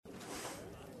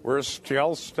We're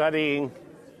still studying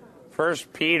 1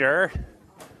 Peter.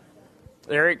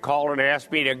 Eric called and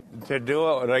asked me to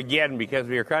do it again because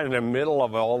we were kind of in the middle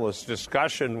of all this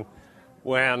discussion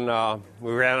when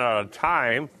we ran out of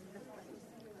time.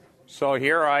 So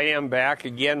here I am back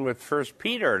again with 1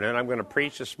 Peter, and I'm going to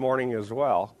preach this morning as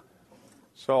well.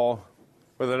 So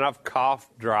with enough cough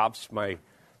drops, my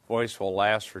voice will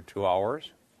last for 2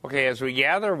 hours. Okay, as we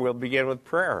gather, we'll begin with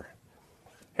prayer.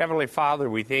 Heavenly Father,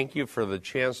 we thank you for the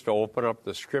chance to open up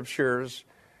the Scriptures,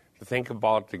 to think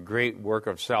about the great work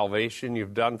of salvation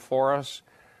you've done for us.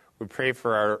 We pray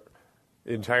for our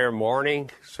entire morning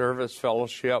service,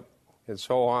 fellowship, and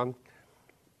so on,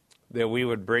 that we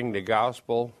would bring the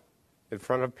gospel in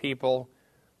front of people,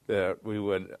 that we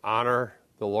would honor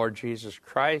the Lord Jesus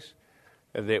Christ,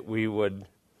 and that we would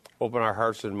open our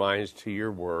hearts and minds to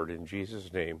your word. In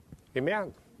Jesus' name,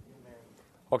 amen.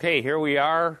 Okay, here we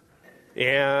are,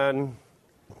 and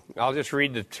I'll just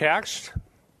read the text.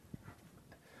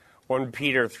 1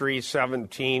 Peter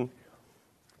 3:17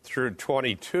 through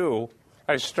 22.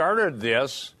 I started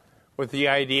this with the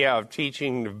idea of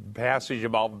teaching the passage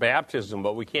about baptism,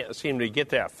 but we can't seem to get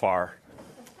that far.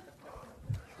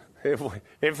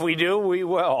 If we do, we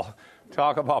will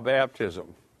talk about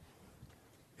baptism.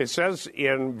 It says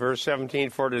in verse 17,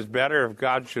 "For it is better if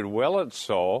God should will it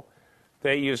so,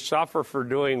 that you suffer for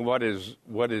doing what is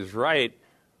right,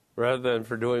 rather than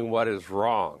for doing what is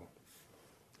wrong.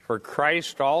 For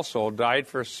Christ also died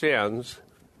for sins,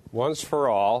 once for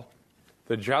all,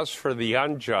 the just for the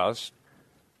unjust,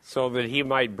 so that he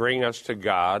might bring us to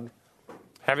God,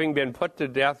 having been put to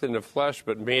death in the flesh,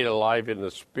 but made alive in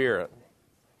the Spirit,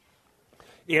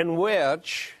 in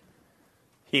which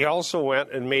he also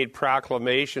went and made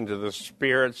proclamation to the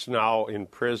spirits now in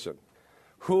prison,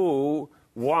 who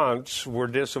once were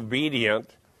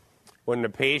disobedient when the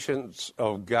patience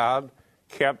of God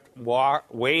kept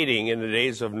waiting in the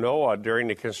days of Noah during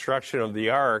the construction of the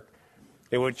ark,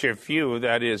 in which a few,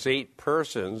 that is 8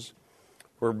 persons,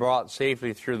 were brought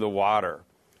safely through the water.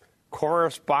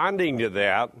 Corresponding to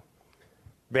that,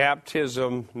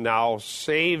 baptism now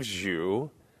saves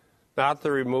you, not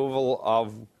the removal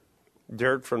of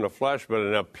dirt from the flesh, but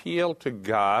an appeal to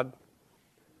God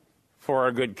for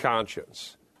a good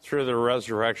conscience through the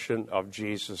resurrection of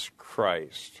Jesus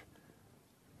Christ,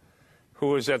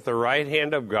 who is at the right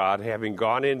hand of God, having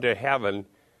gone into heaven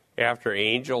after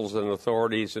angels and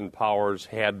authorities and powers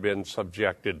had been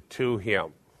subjected to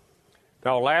him."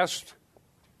 Now,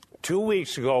 2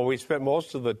 weeks ago, we spent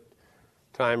most of the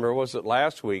time, or was it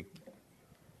last week?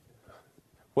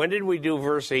 When did we do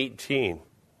verse 18?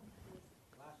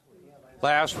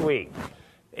 Last week.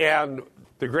 And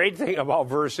the great thing about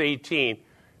verse 18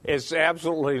 is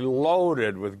absolutely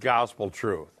loaded with gospel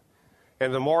truth.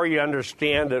 And the more you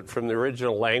understand it from the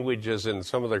original languages and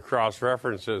some of the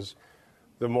cross-references,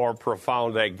 the more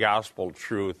profound that gospel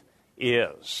truth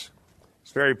is.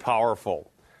 It's very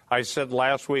powerful. I said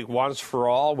last week, once for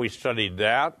all, we studied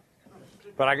that.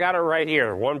 But I got it right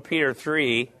here, 1 Peter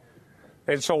 3.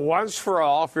 And so once for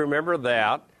all, if you remember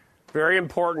that, very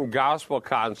important gospel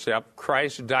concept,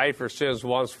 Christ died for sins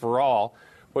once for all,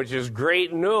 which is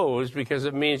great news because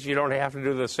it means you don't have to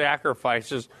do the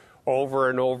sacrifices over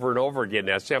and over and over again.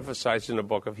 That's emphasized in the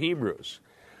book of Hebrews.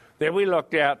 Then we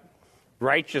looked at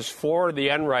righteous for the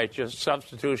unrighteous,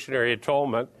 substitutionary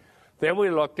atonement. Then we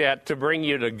looked at to bring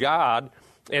you to God,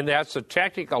 and that's a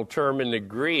technical term in the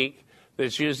Greek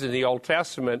that's used in the Old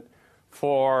Testament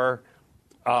for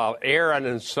Aaron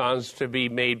and sons to be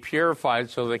made purified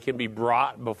so they can be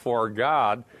brought before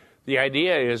God. The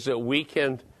idea is that we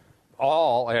can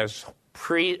all, as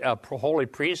holy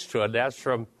priesthood, that's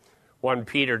from 1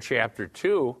 Peter chapter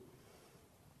 2,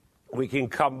 we can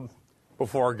come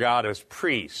before God as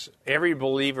priests. Every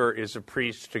believer is a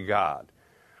priest to God,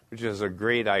 which is a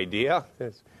great idea.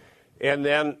 And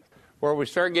then where we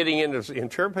start getting into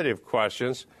interpretive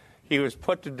questions, he was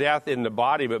put to death in the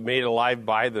body but made alive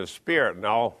by the Spirit.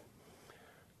 Now,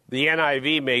 the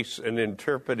NIV makes an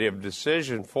interpretive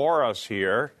decision for us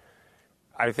here.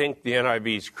 I think the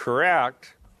NIV is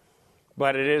correct,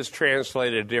 but it is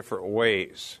translated different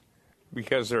ways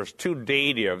because there's 2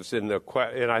 datives in the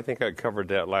and I think I covered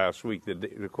that last week.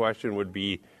 The question would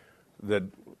be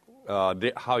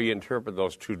how you interpret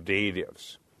those 2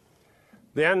 datives.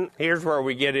 Then here's where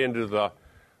we get into the,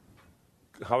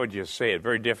 how would you say it,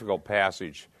 very difficult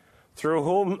passage. Through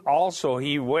whom also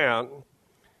he went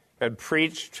and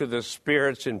preached to the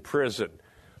spirits in prison.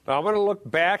 Now, I'm going to look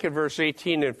back at verse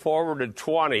 18 and forward to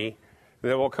 20, and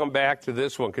then we'll come back to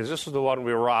this one, because this is the one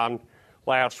we were on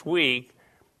last week.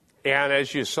 And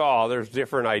as you saw, there's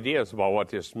different ideas about what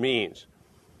this means.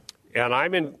 And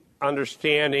I'm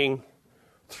understanding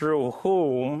through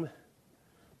whom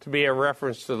to be a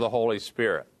reference to the Holy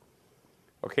Spirit.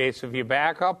 Okay, so if you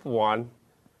back up one,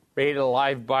 made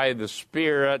alive by the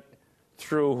Spirit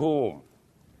through whom.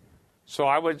 So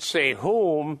I would say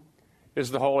whom is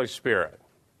the Holy Spirit.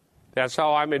 That's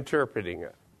how I'm interpreting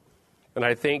it. And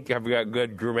I think I've got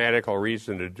good grammatical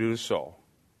reason to do so.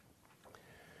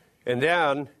 And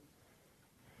then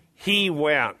he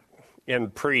went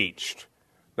and preached.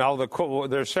 Now,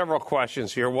 there's several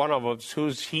questions here. One of them is,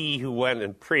 who's he who went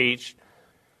and preached?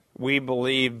 We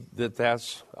believe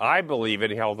I believe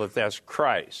anyhow, that that's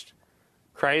Christ.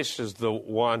 Christ is the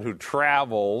one who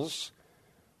travels,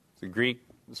 the Greek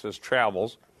says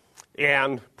travels,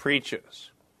 and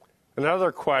preaches.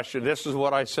 Another question, this is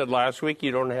what I said last week,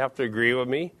 you don't have to agree with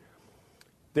me,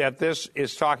 that this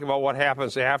is talking about what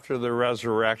happens after the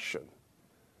resurrection.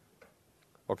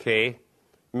 Okay?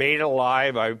 Made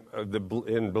alive,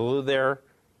 in blue there,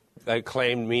 that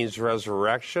claim means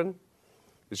resurrection.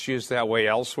 It's used that way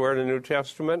elsewhere in the New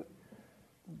Testament.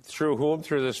 Through whom?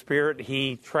 Through the Spirit,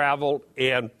 he traveled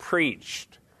and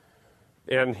preached.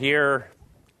 And here,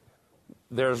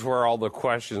 there's where all the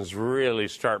questions really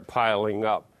start piling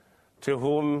up. To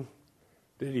whom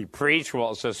did he preach?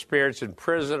 Well, it says spirits in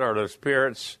prison. Are the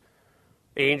spirits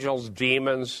angels,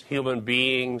 demons, human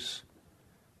beings?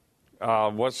 Who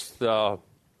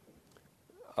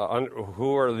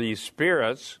are these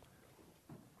spirits?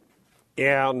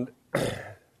 And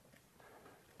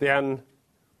then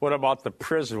what about the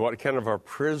prison? What kind of a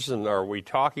prison are we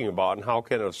talking about, and how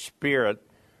can a spirit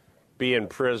be in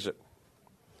prison?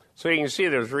 So you can see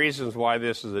there's reasons why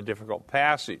this is a difficult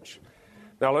passage.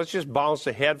 Now let's just bounce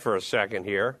ahead for a second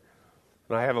here,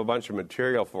 and I have a bunch of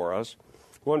material for us.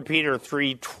 1 Peter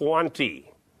 3:20.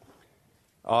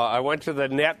 I went to the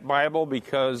Net Bible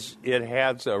because it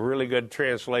has a really good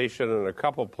translation in a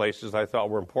couple places I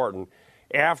thought were important.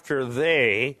 After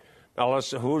they, now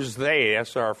who's they?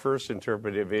 That's our first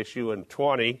interpretive issue. In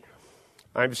 20,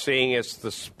 I'm saying it's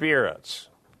the spirits.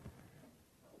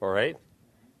 All right?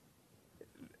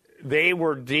 They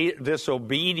were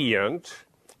disobedient.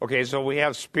 Okay, so we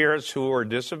have spirits who were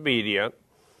disobedient.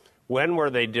 When were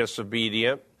they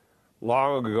disobedient?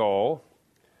 Long ago.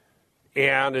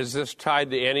 And is this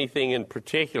tied to anything in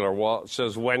particular? Well, it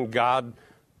says when God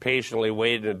patiently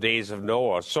waited in the days of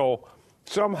Noah. So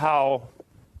somehow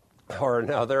or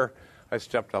another, I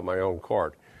stepped on my own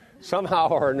cord. Somehow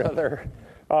or another,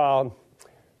 the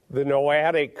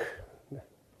Noahic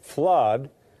flood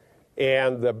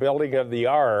and the building of the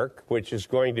ark, which is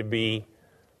going to be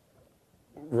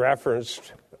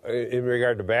referenced in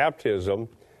regard to baptism,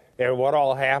 and what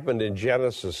all happened in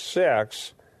Genesis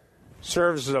 6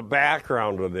 serves as a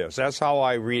background of this. That's how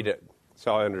I read it. That's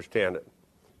how I understand it.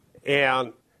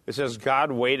 And it says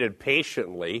God waited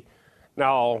patiently.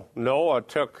 Now, Noah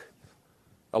took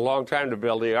a long time to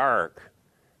build the ark,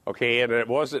 okay, and it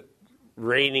wasn't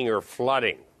raining or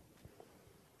flooding.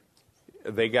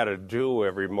 They got a dew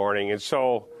every morning. And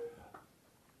so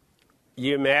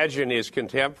you imagine his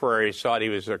contemporaries thought he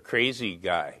was a crazy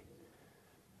guy.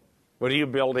 What are you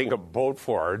building a boat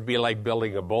for? It'd be like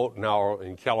building a boat now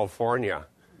in California.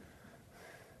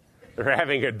 They're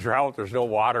having a drought. There's no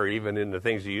water even in the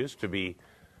things that used to be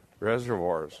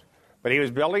reservoirs. But he was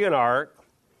building an ark,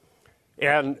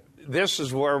 and this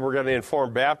is where we're going to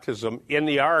inform baptism. In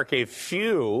the ark, a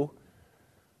few,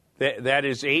 that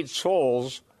is 8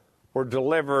 souls, were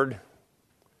delivered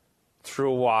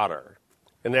through water.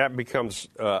 And that becomes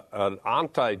an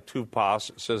anti-tupos,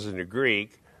 it says in the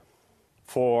Greek,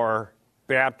 for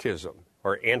baptism,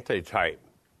 or antitype.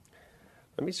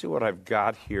 Let me see what I've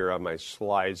got here on my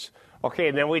slides. Okay,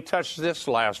 and then we touched this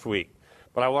last week,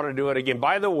 but I want to do it again.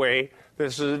 By the way,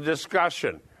 this is a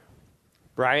discussion.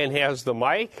 Brian has the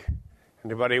mic.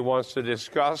 Anybody wants to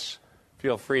discuss,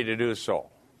 feel free to do so.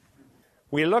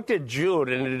 We looked at Jude,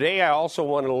 and today I also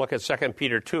want to look at 2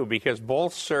 Peter 2, because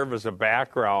both serve as a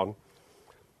background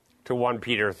to 1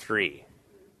 Peter 3.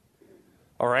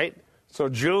 All right? So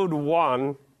Jude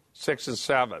 1, 6 and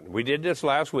 7. We did this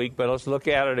last week, but let's look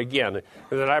at it again. And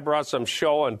then I brought some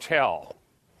show and tell.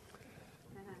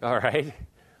 All right?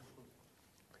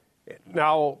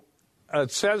 Now,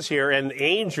 it says here, and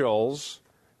angels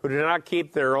who do not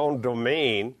keep their own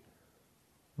domain,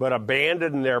 but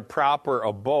abandon their proper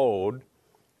abode,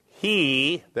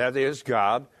 he, that is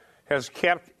God, has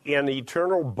kept in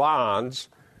eternal bonds.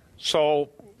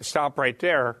 So, stop right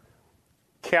there.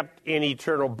 Kept in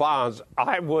eternal bonds,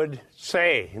 I would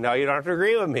say, now you don't have to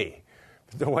agree with me,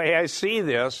 but the way I see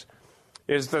this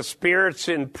is the spirits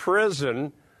in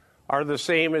prison are the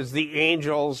same as the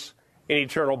angels in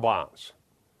eternal bonds.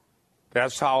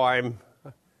 That's how I'm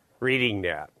reading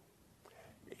that.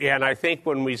 And I think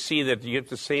when we see that you get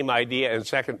the same idea in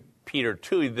 2 Peter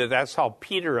 2, that's how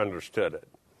Peter understood it.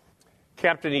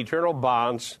 Kept in eternal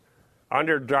bonds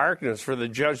under darkness for the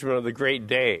judgment of the great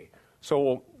day.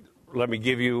 So let me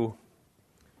give you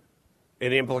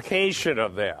an implication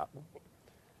of that.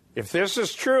 If this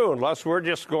is true, unless we're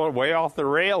just going way off the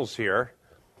rails here,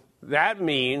 that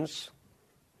means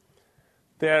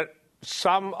that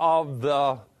some of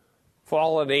the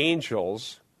fallen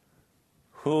angels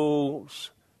whose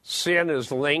sin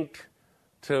is linked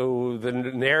to the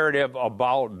narrative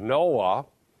about Noah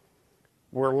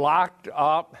were locked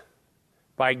up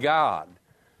by God.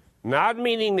 Not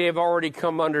meaning they've already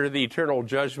come under the eternal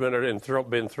judgment and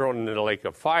been thrown into the lake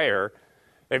of fire.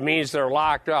 It means they're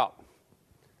locked up.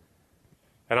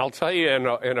 And I'll tell you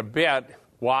in a bit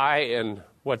why and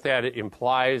what that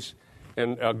implies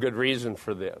and a good reason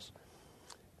for this.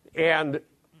 And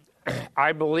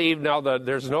I believe now that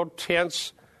there's no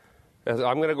tense, I'm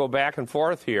going to go back and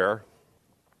forth here.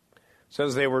 It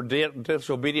says they were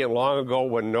disobedient long ago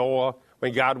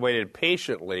when God waited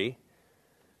patiently.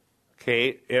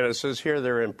 Okay, and it says here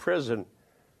they're in prison.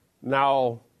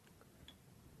 Now,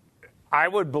 I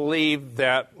would believe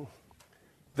that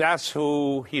that's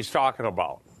who he's talking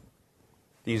about,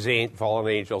 these fallen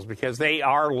angels, because they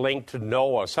are linked to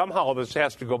Noah. Somehow this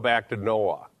has to go back to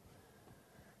Noah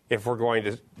if we're going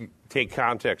to take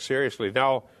context seriously.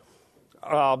 Now,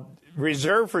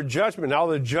 reserved for judgment. Now,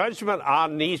 the judgment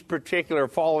on these particular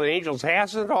fallen angels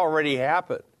hasn't already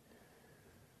happened.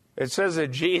 It says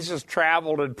that Jesus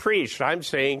traveled and preached, I'm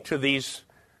saying, to these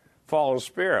fallen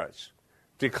spirits,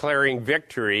 declaring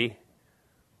victory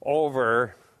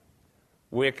over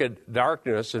wicked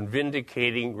darkness and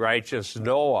vindicating righteous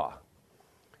Noah.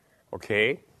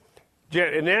 Okay?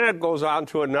 And then it goes on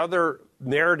to another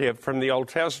narrative from the Old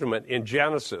Testament in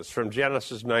Genesis, from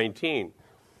Genesis 19.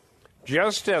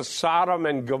 Just as Sodom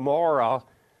and Gomorrah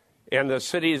and the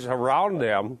cities around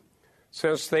them,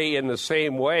 since they in the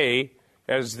same way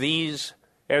as these,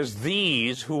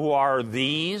 who are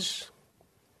these,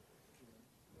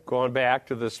 going back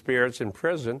to the spirits in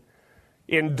prison,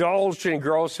 indulged in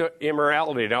gross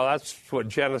immorality. Now that's what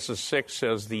Genesis 6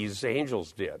 says these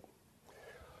angels did.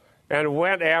 And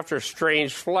went after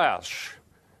strange flesh.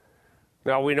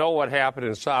 Now we know what happened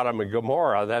in Sodom and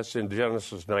Gomorrah. That's in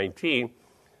Genesis 19.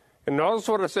 And notice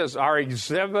what it says, are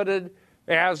exhibited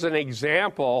as an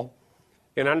example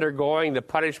in undergoing the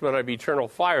punishment of eternal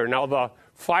fire. Now the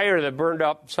fire that burned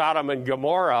up Sodom and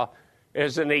Gomorrah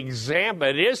is an example.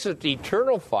 It isn't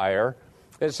eternal fire.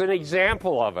 It's an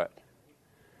example of it.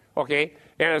 Okay?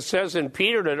 And it says in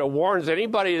Peter that it warns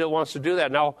anybody that wants to do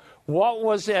that. Now, what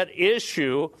was that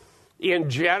issue in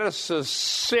Genesis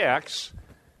 6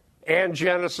 and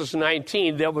Genesis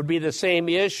 19 that would be the same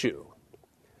issue?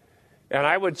 And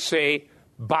I would say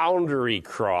boundary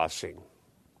crossing.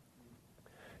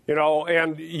 You know,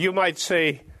 and you might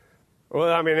say,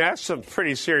 well, I mean, that's some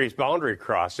pretty serious boundary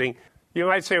crossing. You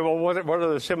might say, well, what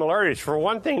are the similarities? For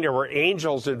one thing, there were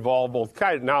angels involved both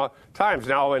times.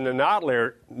 Now, in the not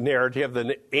narrative,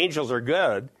 the angels are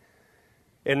good,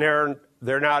 and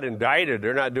they're not indicted.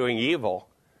 They're not doing evil.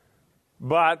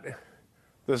 But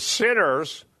the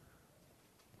sinners,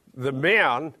 the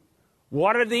men,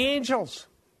 wanted the angels.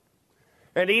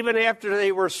 And even after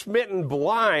they were smitten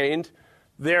blind,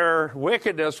 their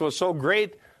wickedness was so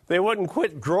great, they wouldn't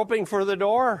quit groping for the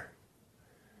door.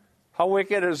 How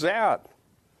wicked is that?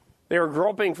 They were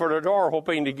groping for the door,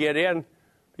 hoping to get in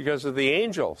because of the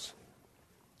angels.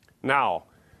 Now,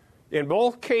 in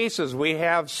both cases, we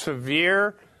have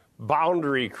severe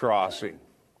boundary crossing.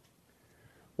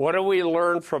 What do we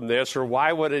learn from this, or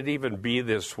why would it even be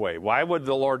this way? Why would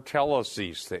the Lord tell us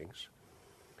these things?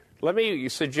 Let me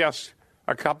suggest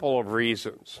a couple of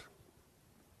reasons.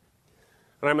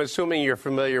 And I'm assuming you're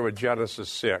familiar with Genesis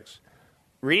 6.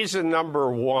 Reason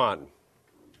number one,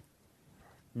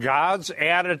 God's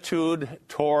attitude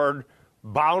toward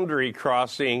boundary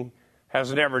crossing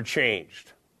has never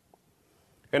changed.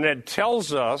 And it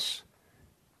tells us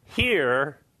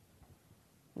here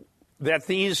that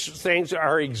these things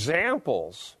are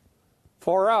examples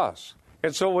for us.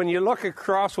 And so when you look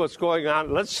across what's going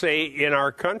on, let's say in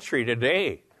our country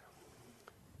today,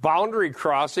 boundary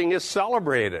crossing is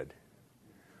celebrated.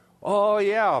 Oh,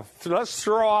 yeah, let's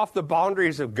throw off the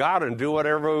boundaries of God and do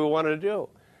whatever we want to do.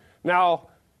 Now,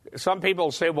 some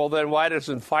people say, well, then why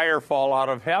doesn't fire fall out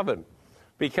of heaven?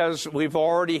 Because we've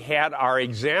already had our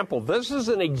example. This is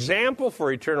an example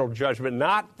for eternal judgment,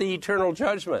 not the eternal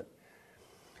judgment.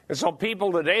 And so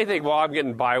people today think, well, I'm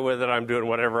getting by with it. I'm doing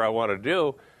whatever I want to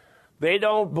do. They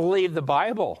don't believe the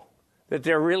Bible, that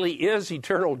there really is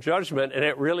eternal judgment and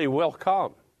it really will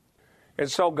come. And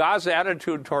so God's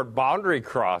attitude toward boundary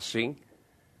crossing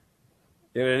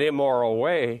in an immoral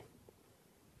way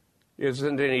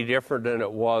isn't any different than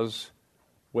it was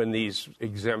when these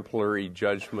exemplary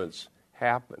judgments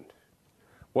happened.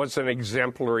 What's an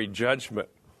exemplary judgment?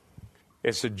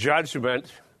 It's a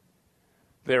judgment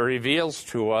that reveals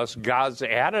to us God's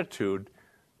attitude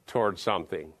toward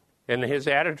something. And his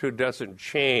attitude doesn't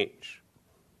change.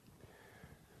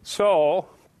 So,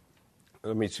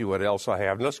 let me see what else I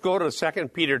have. Let's go to 2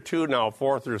 Peter 2 now,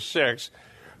 4 through 6.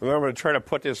 And I'm going to try to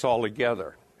put this all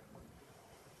together.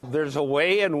 There's a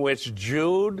way in which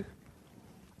Jude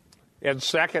and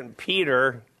 2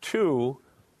 Peter 2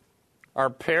 are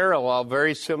parallel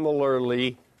very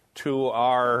similarly to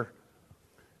our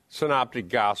synoptic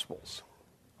gospels.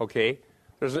 Okay?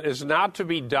 It's not to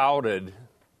be doubted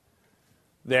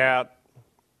that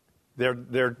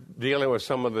they're dealing with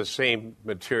some of the same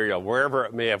material. Wherever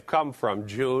it may have come from,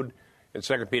 Jude and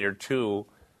 2 Peter 2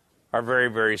 are very,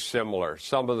 very similar.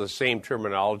 Some of the same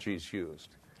terminology is used.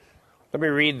 Let me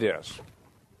read this.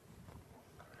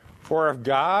 For if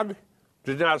God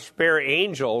did not spare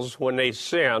angels when they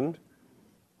sinned,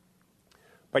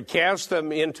 but cast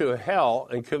them into hell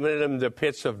and committed them to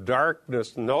pits of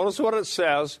darkness. Notice what it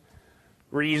says,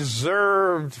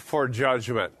 reserved for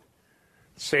judgment.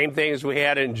 Same thing as we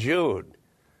had in Jude.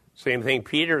 Same thing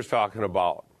Peter's talking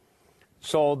about.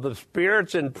 So the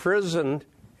spirits imprisoned,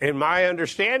 in my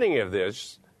understanding of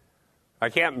this,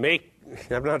 I'm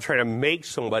not trying to make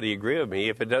somebody agree with me.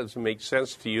 If it doesn't make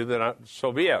sense to you, then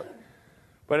so be it.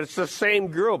 But it's the same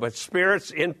group. It's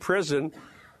spirits in prison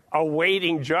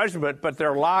awaiting judgment, but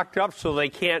they're locked up so they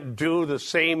can't do the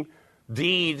same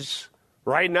deeds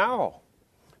right now.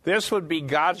 This would be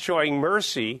God showing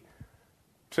mercy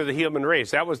to the human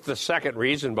race. That was the second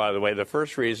reason, by the way. The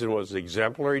first reason was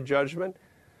exemplary judgment.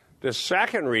 The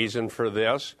second reason for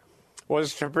this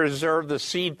was to preserve the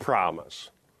seed promise.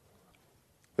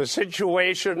 The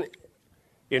situation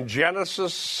in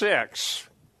Genesis 6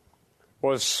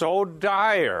 was so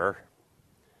dire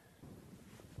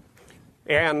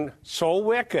and so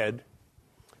wicked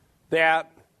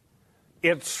that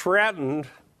it threatened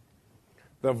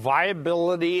the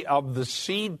viability of the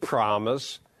seed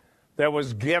promise that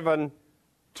was given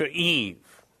to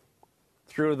Eve.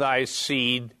 Through thy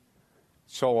seed,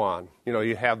 so on. You know,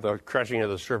 you have the crushing of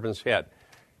the serpent's head.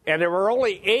 And there were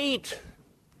only 8.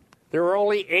 There were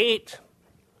only 8.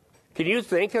 Can you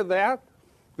think of that?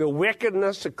 The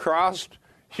wickedness across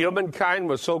humankind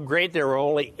was so great there were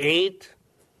only 8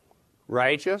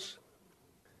 righteous.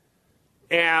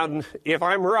 And if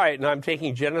I'm right, and I'm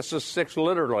taking Genesis 6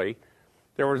 literally,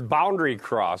 there was boundary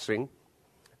crossing.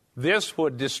 This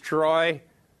would destroy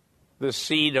the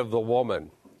seed of the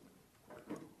woman.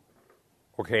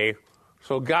 Okay?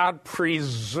 So God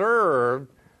preserved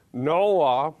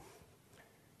Noah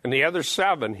and the other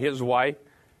 7, his wife,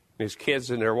 his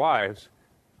kids and their wives,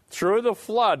 through the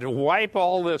flood to wipe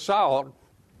all this out.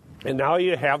 And now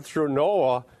you have, through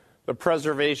Noah, the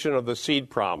preservation of the seed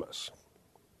promise.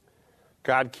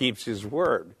 God keeps his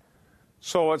word.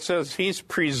 So it says he's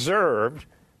preserved,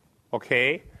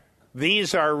 okay?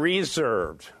 These are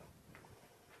reserved.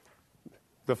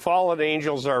 The fallen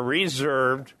angels are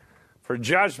reserved for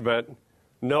judgment.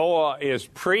 Noah is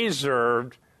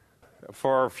preserved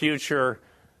for future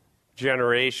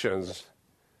generations,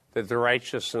 that the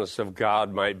righteousness of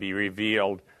God might be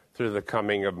revealed through the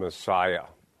coming of Messiah.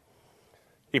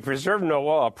 He preserved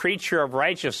Noah, a preacher of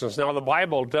righteousness. Now, the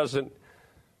Bible doesn't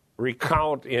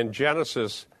recount in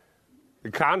Genesis the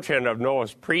content of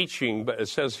Noah's preaching, but it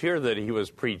says here that he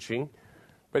was preaching.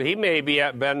 But he may be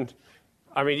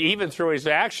even through his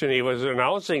action, he was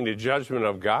announcing the judgment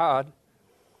of God.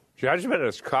 Judgment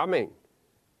is coming.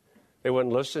 They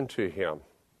wouldn't listen to him.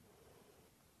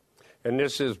 And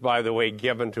this is, by the way,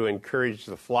 given to encourage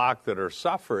the flock that are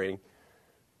suffering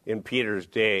in Peter's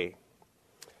day.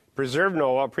 Preserved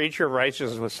Noah, preacher of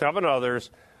righteousness, with 7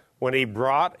 others, when he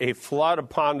brought a flood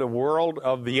upon the world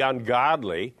of the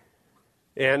ungodly.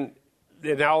 And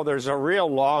now there's a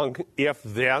real long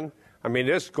if-then. I mean,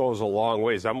 this goes a long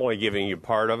ways. I'm only giving you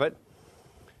part of it.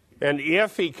 And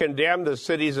if he condemned the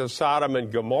cities of Sodom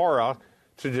and Gomorrah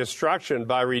to destruction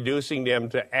by reducing them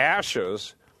to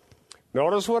ashes,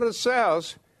 notice what it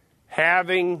says,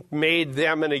 having made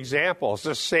them an example. It's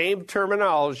the same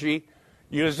terminology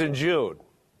used in Jude.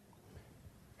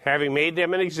 Having made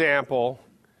them an example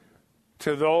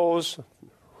to those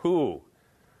who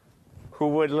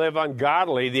would live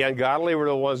ungodly. The ungodly were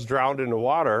the ones drowned in the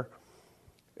water.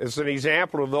 It's an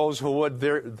example of those who would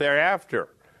thereafter.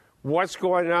 What's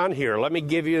going on here? Let me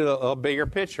give you a bigger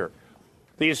picture.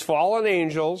 These fallen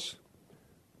angels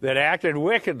that acted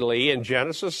wickedly in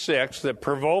Genesis 6, that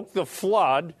provoked the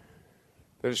flood,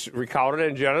 that's recounted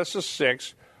in Genesis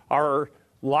 6, are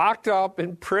locked up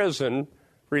in prison,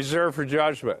 reserved for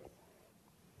judgment.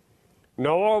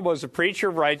 Noah was a preacher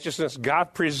of righteousness.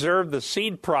 God preserved the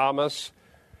seed promise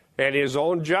and his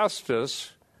own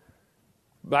justice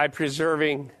by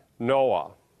preserving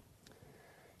Noah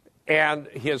and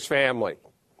his family.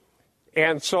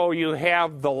 And so you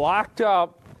have the locked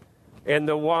up and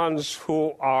the ones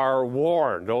who are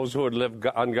warned, those who would live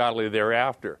ungodly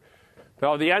thereafter.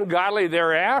 Now, the ungodly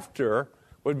thereafter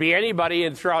would be anybody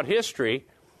throughout history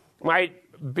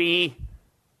might be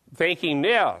thinking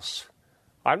this: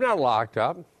 I'm not locked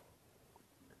up.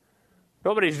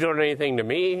 Nobody's doing anything to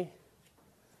me.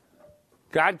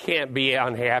 God can't be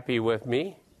unhappy with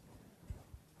me.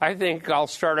 I think I'll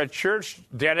start a church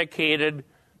dedicated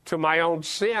to my own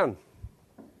sin.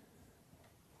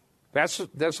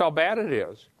 That's how bad it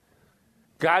is.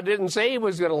 God didn't say he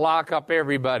was going to lock up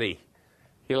everybody.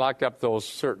 He locked up those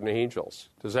certain angels.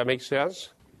 Does that make sense?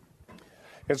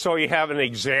 And so you have an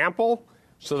example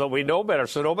so that we know better.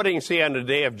 So nobody can say on the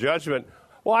day of judgment,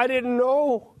 well, I didn't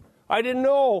know. I didn't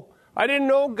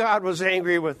know God was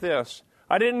angry with this.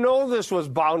 I didn't know this was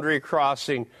boundary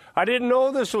crossing. I didn't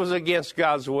know this was against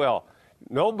God's will.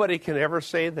 Nobody can ever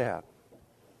say that.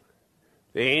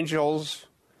 The angels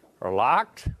are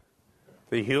locked.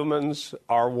 The humans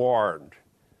are warned.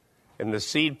 And the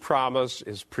seed promise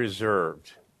is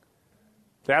preserved.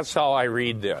 That's how I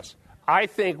read this. I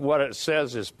think what it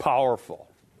says is powerful.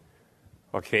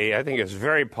 Okay, I think it's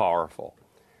very powerful.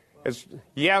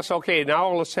 Yes, okay, now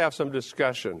let's have some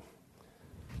discussion.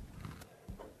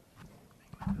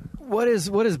 What is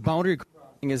boundary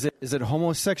crossing? Is it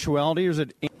homosexuality, or is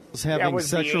it angels having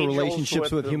sexual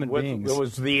relationships with human beings? It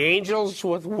was the angels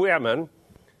with women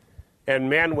and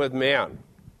men with men.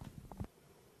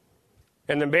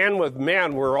 And the men with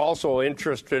men were also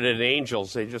interested in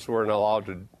angels. They just weren't allowed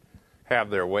to have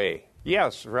their way.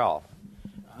 Yes, Ralph.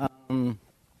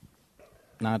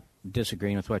 Not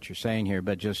disagreeing with what you're saying here,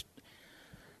 but just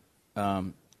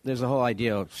there's the whole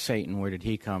idea of Satan. Where did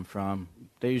he come from?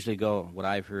 They usually go, what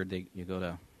I've heard, you go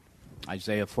to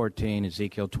Isaiah 14,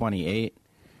 Ezekiel 28.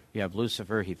 You have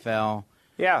Lucifer, he fell.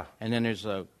 Yeah. And then there's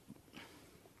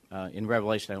in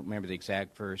Revelation, I don't remember the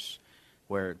exact verse,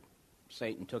 where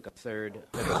Satan took a third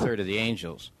of the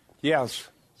angels. Yes.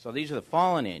 So these are the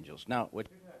fallen angels. Now, what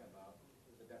you're talking about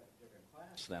is a different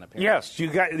class then, apparently. Yes,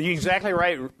 you're exactly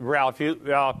right, Ralph.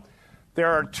 There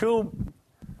are two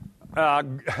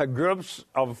groups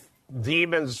of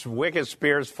demons, wicked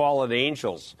spirits, fallen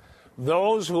angels.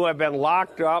 Those who have been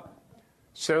locked up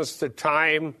since the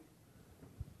time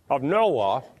of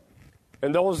Noah,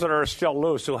 and those that are still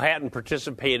loose, who hadn't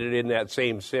participated in that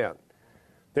same sin.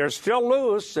 They're still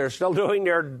loose. They're still doing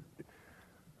their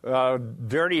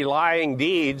dirty, lying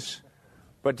deeds,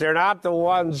 but they're not the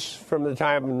ones from the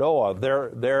time of Noah.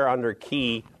 They're under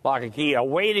lock and key,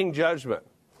 awaiting judgment.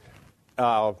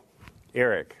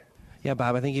 Eric. Yeah,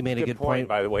 Bob, I think you made a good point.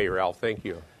 By the way, Ralph, thank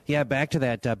you. Yeah, back to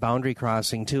that boundary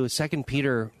crossing, too. 2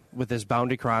 Peter, with this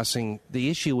boundary crossing, the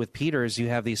issue with Peter is you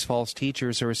have these false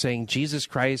teachers who are saying Jesus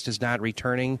Christ is not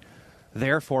returning,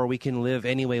 therefore we can live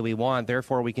any way we want,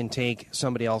 therefore we can take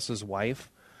somebody else's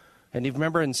wife. And you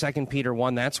remember in 2 Peter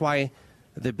 1, that's why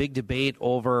the big debate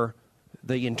over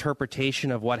the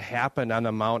interpretation of what happened on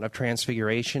the Mount of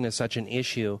Transfiguration is such an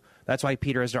issue. That's why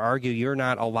Peter has to argue you're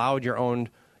not allowed your own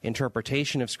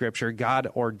interpretation of Scripture. God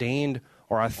ordained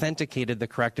or authenticated the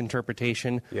correct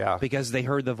interpretation because they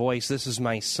heard the voice, this is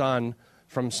my son,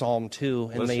 from Psalm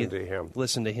 2. And listen to him.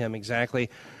 Listen to him, exactly.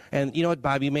 And you know what,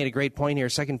 Bob, you made a great point here.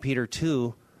 2 Peter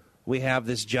 2, we have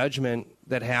this judgment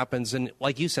that happens, and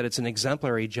like you said, it's an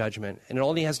exemplary judgment, and it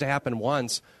only has to happen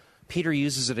once. Peter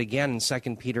uses it again in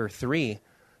 2 Peter 3.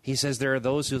 He says there are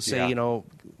those who say,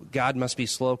 God must be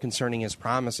slow concerning his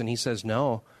promise, and he says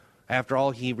no. After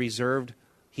all, he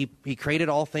created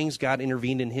all things. God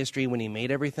intervened in history when he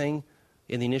made everything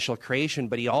in the initial creation,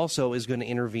 but he also is going to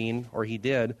intervene, or he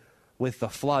did, with the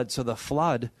flood. So the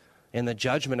flood and the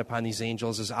judgment upon these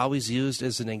angels is always used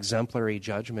as an exemplary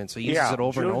judgment. So he uses it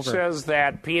over and over. Jude says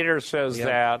that, Peter says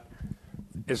that.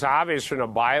 It's obvious from the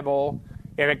Bible,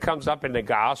 and it comes up in the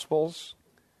Gospels.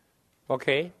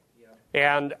 Okay?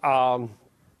 And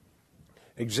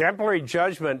exemplary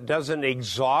judgment doesn't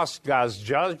exhaust God's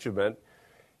judgment.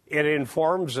 It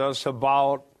informs us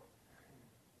about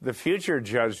the future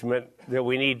judgment that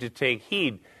we need to take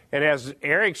heed. And as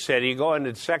Eric said, you go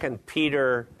into 2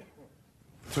 Peter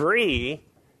 3,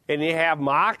 and you have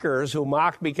mockers who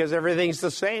mock because everything's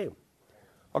the same.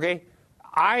 Okay?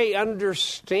 I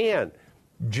understand.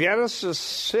 Genesis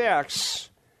 6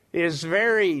 is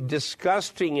very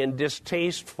disgusting and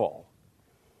distasteful.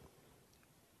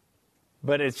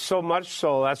 But it's so much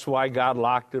so, that's why God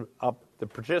locked up the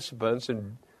participants.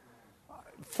 And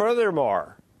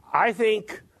furthermore, I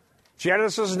think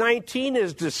Genesis 19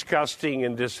 is disgusting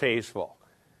and distasteful.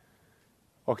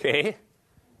 Okay?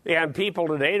 And people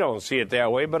today don't see it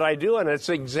that way, but I do, and it's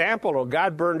an example.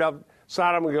 God burned up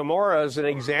Sodom and Gomorrah as an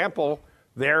example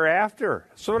thereafter.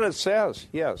 That's what it says,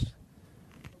 yes.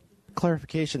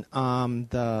 Clarification,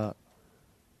 the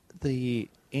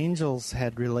angels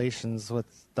had relations with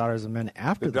daughters of men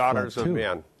after the flood, daughters of too.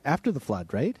 men. After the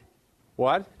flood, right?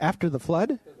 What? After the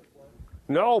flood?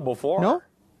 No, before. No?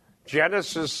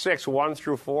 Genesis 6, 1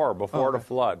 through 4, before the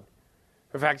flood.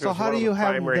 In fact, So it's how one do of you the have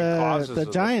primary causes the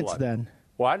of giants flood. then?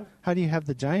 What? How do you have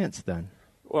the giants then?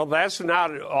 Well, that's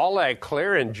not all that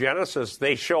clear in Genesis.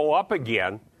 They show up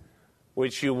again,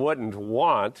 which you wouldn't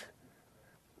want,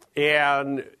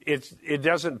 and it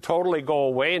doesn't totally go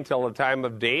away until the time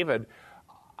of David.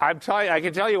 I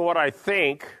can tell you what I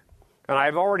think, and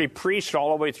I've already preached all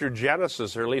the way through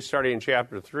Genesis, or at least starting in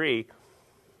chapter 3.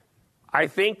 I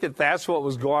think that that's what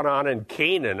was going on in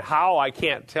Canaan. How, I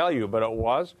can't tell you, but it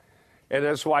was. And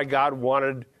that's why God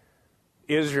wanted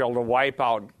Israel to wipe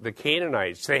out the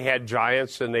Canaanites. They had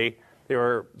giants, and they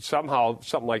were somehow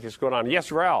something like this going on.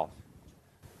 Yes, Ralph?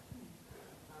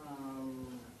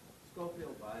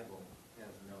 Schofield Bible has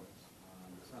notes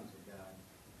on the sons of God.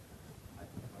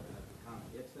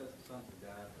 It says the sons of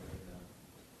God are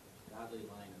the godly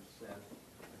line of Seth,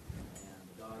 and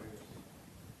the daughters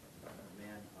of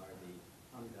men are the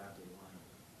ungodly line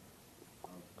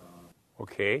of...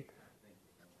 Okay.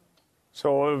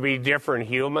 So it would be different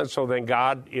humans, so then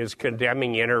God is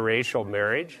condemning interracial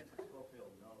marriage?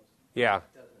 Yeah.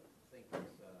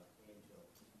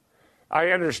 I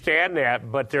understand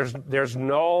that, but there's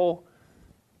no...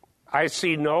 I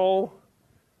see no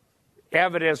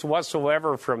evidence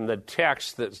whatsoever from the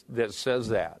text that says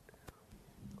that.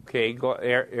 Okay, go,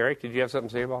 Eric, did you have something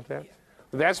to say about that?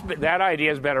 That idea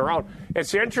has been around.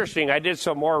 It's interesting. I did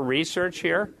some more research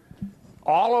here.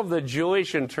 All of the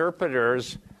Jewish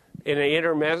interpreters in the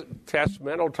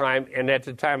intertestamental time and at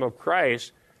the time of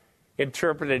Christ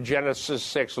interpreted Genesis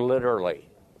 6 literally.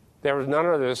 There was none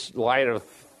of this line of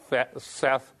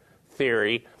Seth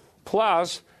theory.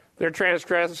 Plus, they're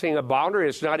transgressing a boundary.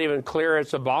 It's not even clear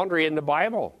it's a boundary in the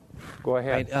Bible. Go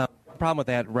ahead. Right, the problem with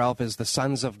that, Ralph, is the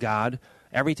sons of God.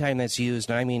 Every time that's used,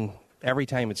 and I mean every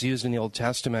time it's used in the Old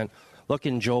Testament, look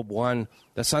in Job 1,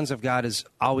 the sons of God is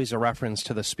always a reference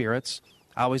to the spirits,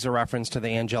 always a reference to the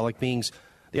angelic beings.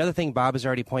 The other thing Bob has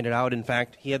already pointed out, in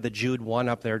fact, he had the Jude 1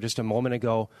 up there just a moment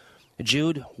ago.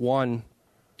 Jude 1,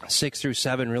 6 through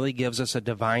 7 really gives us a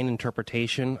divine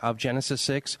interpretation of Genesis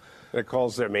 6. It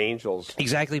calls them angels.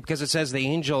 Exactly, because it says the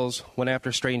angels went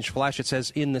after strange flesh. It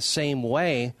says in the same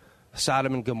way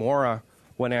Sodom and Gomorrah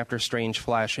went after strange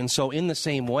flesh. And so in the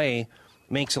same way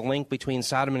makes a link between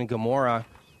Sodom and Gomorrah,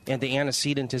 and the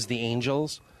antecedent is the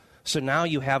angels. So now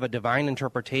you have a divine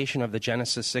interpretation of the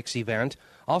Genesis 6 event.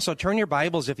 Also, turn your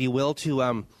Bibles, if you will,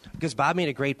 to, because Bob made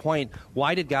a great point.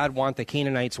 Why did God want the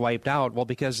Canaanites wiped out? Well,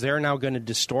 because they're now going to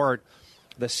distort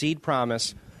the seed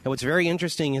promise. And what's very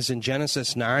interesting is in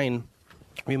Genesis 9,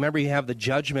 remember you have the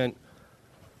judgment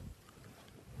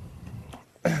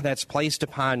that's placed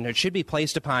upon, it should be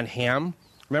placed upon Ham.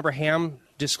 Remember, Ham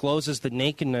discloses the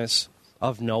nakedness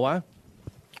of Noah.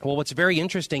 Well, what's very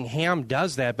interesting, Ham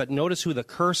does that, but notice who the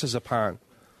curse is upon.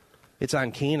 It's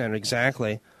on Canaan,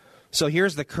 exactly. So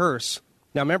here's the curse.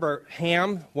 Now remember,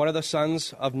 Ham, one of the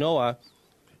sons of Noah,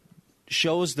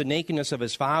 shows the nakedness of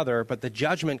his father, but the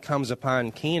judgment comes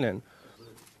upon Canaan.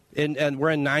 And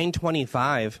we're in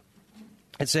 9:25.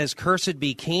 It says, "Cursed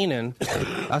be Canaan,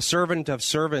 a servant of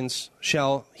servants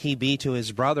shall he be to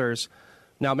his brothers."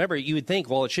 Now remember, you would think,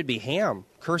 well, it should be Ham.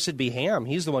 Cursed be Ham.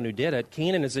 He's the one who did it.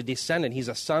 Canaan is a descendant. He's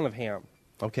a son of Ham.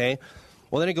 Okay?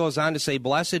 Well, then it goes on to say,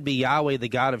 "Blessed be Yahweh, the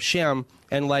God of Shem,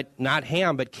 and let not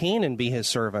Ham, but Canaan be his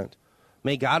servant.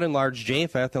 May God enlarge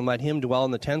Japheth, and let him dwell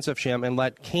in the tents of Shem, and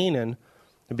let Canaan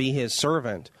be his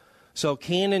servant." So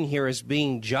Canaan here is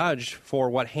being judged for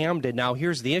what Ham did. Now,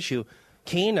 here's the issue.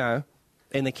 Canaan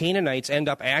and the Canaanites end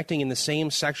up acting in the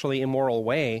same sexually immoral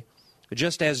way,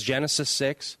 just as Genesis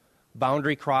 6,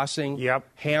 boundary crossing. Yep.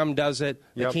 Ham does it.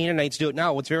 The Canaanites do it.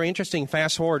 Now, what's very interesting,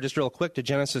 fast forward just real quick to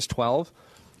Genesis 12.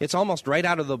 It's almost right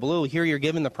out of the blue. Here you're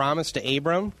given the promise to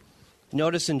Abram.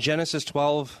 Notice in Genesis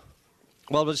 12,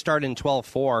 well, let's start in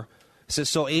 12:4. It says,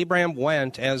 "So Abram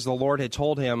went as the Lord had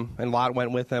told him, and Lot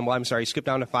went with him." Well, I'm sorry, skip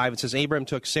down to 5. It says, "Abram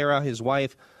took Sarah, his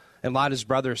wife, and Lot, his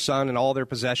brother's son, and all their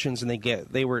possessions, and they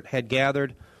had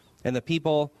gathered, and the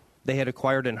people they had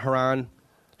acquired in Haran.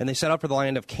 and they set out for the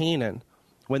land of Canaan.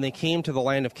 When they came to the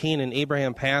land of Canaan,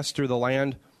 Abraham passed through the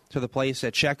land to the place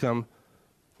at Shechem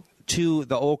to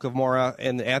the oak of Moreh,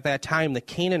 and at that time the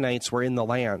Canaanites were in the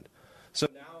land. So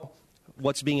now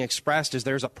what's being expressed is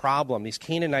there's a problem. These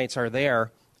Canaanites are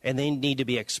there, and they need to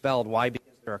be expelled. Why? Because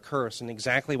they're a curse. And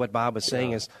exactly what Bob was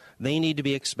saying is they need to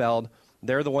be expelled.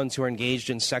 They're the ones who are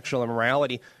engaged in sexual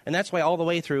immorality. And that's why all the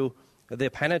way through the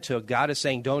Pentateuch, God is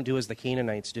saying, don't do as the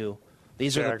Canaanites do.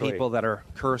 These are the people that are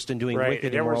cursed and doing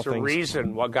wicked, immoral things. There was a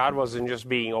reason why God wasn't just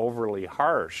being overly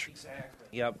harsh.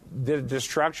 Exactly. Yep. The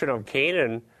destruction of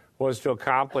Canaan was to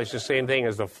accomplish the same thing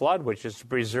as the flood, which is to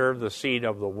preserve the seed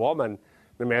of the woman,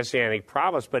 the Messianic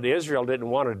promise. But Israel didn't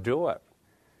want to do it.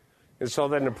 And so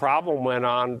then the problem went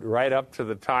on right up to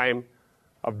the time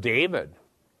of David.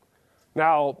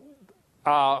 Now,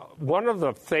 one of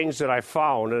the things that I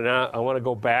found, and I want to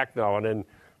go back now and then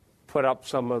put up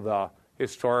some of the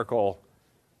historical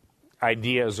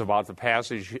ideas about the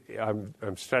passage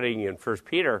I'm studying in 1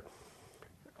 Peter,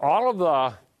 all of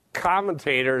the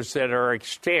commentators that are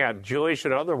extant, Jewish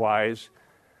and otherwise,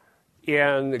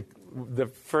 in the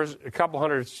first couple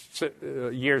hundred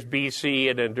years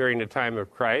BC and then during the time of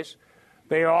Christ,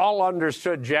 they all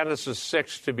understood Genesis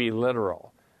 6 to be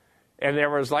literal. And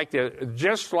there was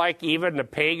just like even the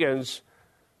pagans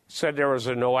said there was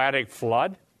a Noahic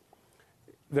flood,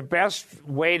 the best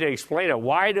way to explain it,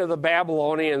 why do the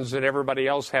Babylonians and everybody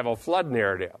else have a flood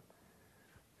narrative?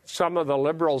 Some of the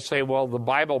liberals say, well, the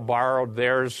Bible borrowed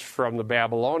theirs from the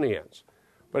Babylonians.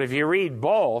 But if you read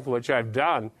both, which I've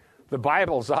done, the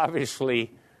Bible's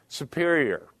obviously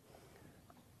superior.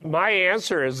 My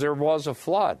answer is there was a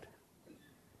flood.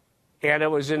 And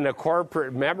it was in the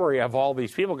corporate memory of all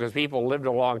these people because people lived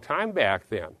a long time back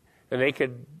then. And they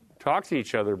could talk to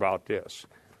each other about this.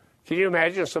 Can you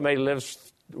imagine if somebody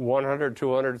lives 100,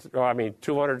 200,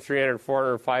 300,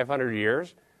 400, 500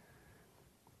 years?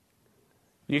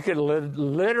 You could live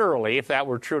literally, if that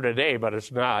were true today, but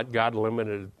it's not. God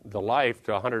limited the life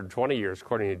to 120 years,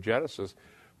 according to Genesis.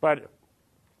 But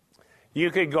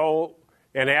you could go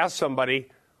and ask somebody,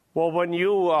 well, when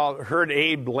you heard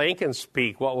Abe Lincoln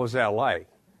speak, what was that like?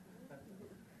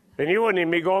 And you wouldn't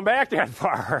even be going back that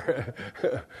far.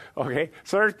 Okay?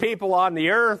 So there's people on the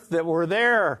earth that were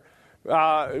there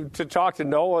to talk to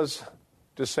Noah's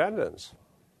descendants,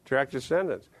 direct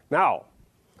descendants. Now,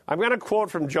 I'm going to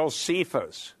quote from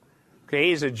Josephus. Okay,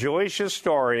 he's a Jewish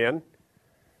historian,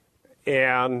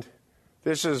 and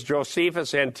this is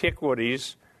Josephus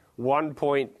Antiquities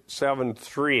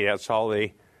 1.73. That's how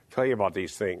they tell you about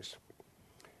these things.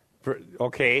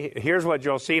 Okay, here's what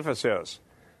Josephus says.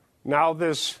 Now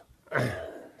this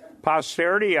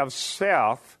posterity of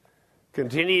Seth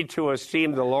continued to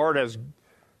esteem the Lord as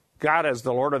God as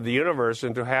the Lord of the universe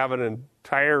and to have an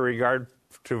entire regard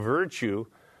to virtue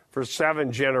for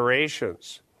 7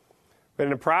 generations. But in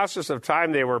the process of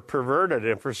time, they were perverted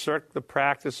and forsook the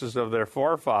practices of their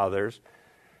forefathers,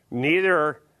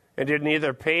 did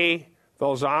neither pay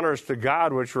those honors to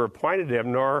God which were appointed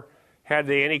him, nor had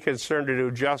they any concern to do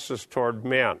justice toward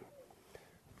men.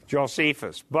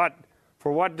 Josephus. But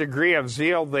for what degree of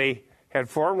zeal they had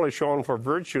formerly shown for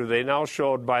virtue, they now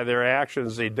showed by their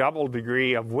actions a double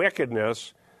degree of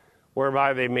wickedness,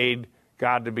 whereby they made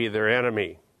God to be their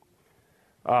enemy.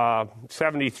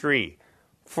 73.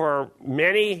 For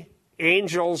many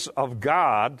angels of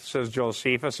God, says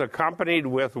Josephus, accompanied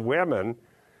with women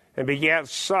and begat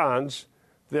sons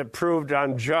that proved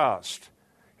unjust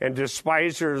and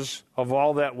despisers of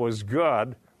all that was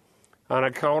good on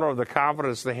account of the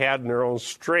confidence they had in their own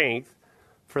strength.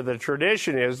 For the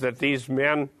tradition is that these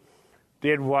men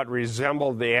did what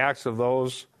resembled the acts of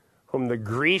those whom the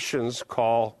Grecians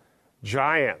call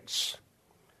giants.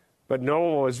 But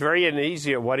Noah was very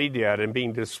uneasy at what he did, and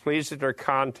being displeased at their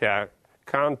conduct,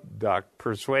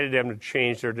 persuaded them to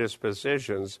change their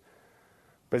dispositions.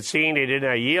 But seeing they did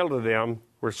not yield to them,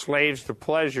 were slaves to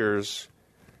pleasures,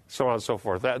 so on and so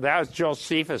forth. That was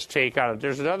Josephus' take on it.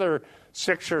 There's another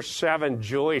 6 or 7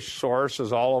 Jewish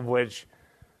sources, all of which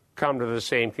come to the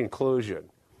same conclusion.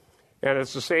 And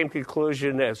it's the same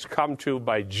conclusion that's come to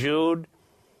by Jude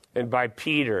and by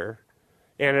Peter.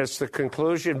 And it's the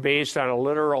conclusion based on a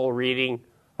literal reading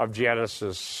of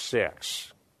Genesis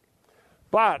 6.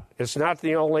 But it's not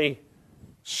the only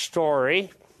story.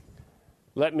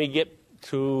 Let me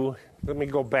go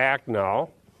back now.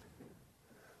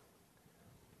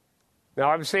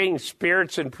 Now, I'm saying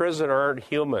spirits in prison aren't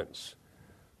humans.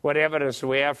 What evidence do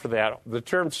we have for that? The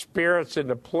term spirits in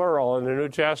the plural in the New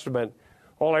Testament,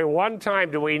 only one time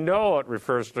do we know it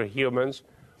refers to humans,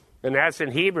 and that's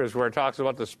in Hebrews, where it talks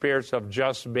about the spirits of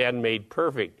just men made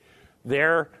perfect.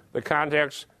 There, the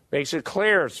context makes it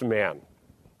clear it's men.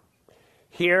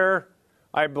 Here,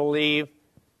 I believe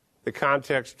the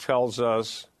context tells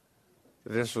us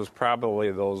that this was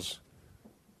probably those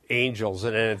angels.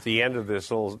 And then at the end of this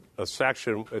little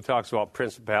section, it talks about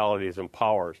principalities and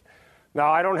powers.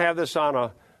 Now, I don't have this on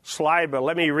a slide, but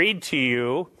let me read to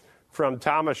you from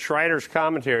Thomas Schreiner's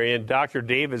commentary, and Dr.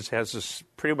 Davids has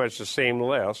pretty much the same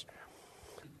list.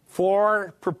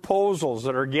 4 proposals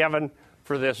that are given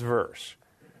for this verse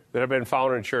that have been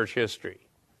found in church history.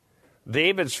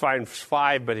 Davids finds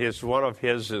 5, but one of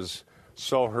his is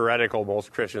so heretical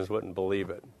most Christians wouldn't believe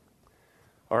it.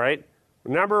 All right?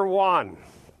 Number 1.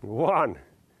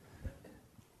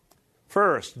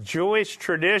 First, Jewish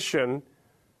tradition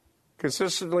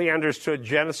consistently understood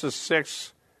Genesis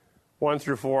 6, 1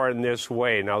 through 4 in this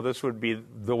way. Now, this would be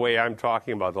the way I'm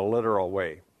talking about, the literal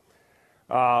way.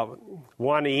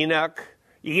 1 Enoch.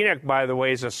 Enoch, by the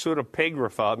way, is a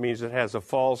pseudepigrapha. It means it has a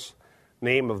false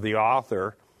name of the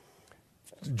author.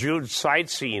 Jude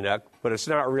cites Enoch, but it's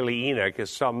not really Enoch.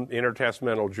 It's some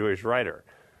intertestamental Jewish writer.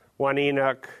 1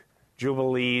 Enoch,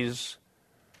 Jubilees,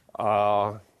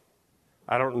 I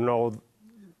don't know,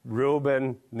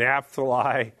 Reuben,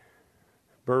 Naphtali,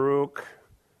 Baruch,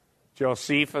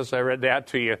 Josephus, I read that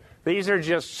to you. These are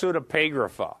just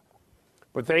pseudepigrapha.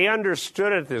 But they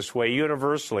understood it this way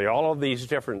universally, all of these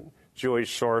different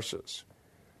Jewish sources,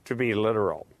 to be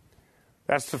literal.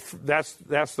 That's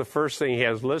the first thing he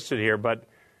has listed here, but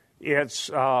it's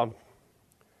what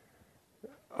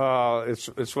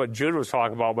Jude was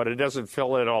talking about, but it doesn't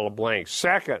fill in all the blanks.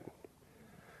 Second,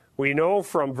 we know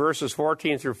from verses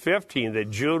 14 through 15 that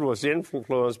Jude was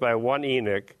influenced by 1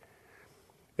 Enoch,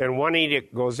 and 1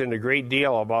 Enoch goes into a great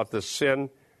deal about the sin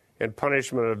and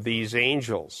punishment of these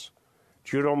angels.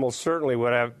 Jude almost certainly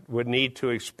would need to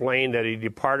explain that he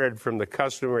departed from the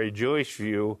customary Jewish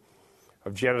view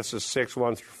of Genesis 6,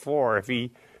 1 through 4 if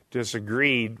he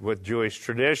disagreed with Jewish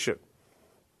tradition.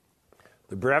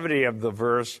 The brevity of the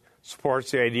verse supports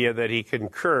the idea that he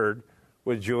concurred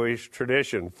with Jewish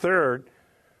tradition. Third,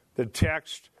 the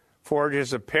text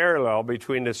forges a parallel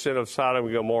between the sin of Sodom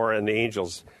and Gomorrah and the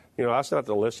angels. You know, that's not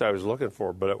the list I was looking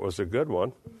for, but it was a good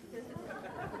one.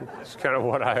 It's kind of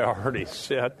what I already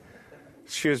said.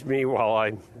 Excuse me while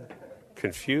I'm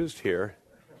confused here.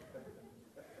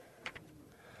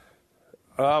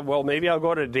 Well, maybe I'll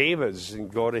go to David's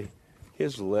and go to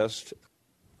his list.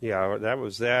 Yeah, that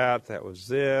was that. That was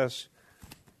this.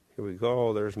 Here we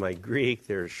go. There's my Greek.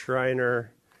 There's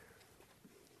Schreiner.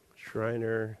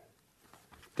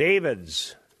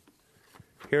 David's.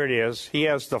 Here it is. He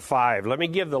has the 5. Let me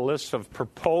give the list of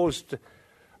proposed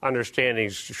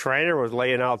understandings. Schreiner was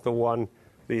laying out the one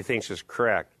that he thinks is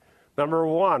correct. Number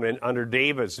 1, under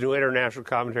David's New International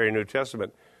Commentary, New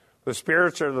Testament, the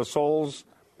spirits are the souls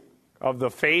of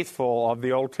the faithful of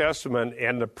the Old Testament,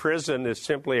 and the prison is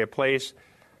simply a place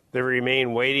that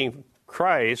remain waiting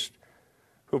Christ,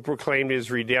 who proclaimed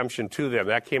his redemption to them.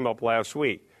 That came up last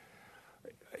week.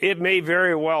 It may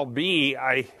very well be,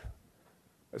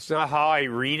 it's not how I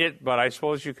read it, but I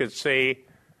suppose you could say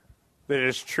that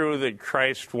it's true that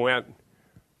Christ went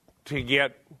to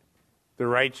get the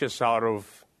righteous out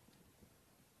of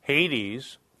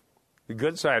Hades, the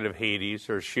good side of Hades,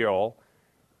 or Sheol.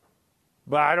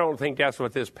 But I don't think that's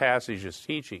what this passage is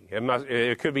teaching.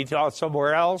 It could be taught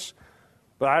somewhere else,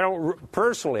 but I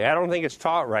don't think it's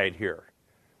taught right here.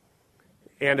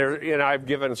 And I've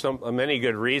given many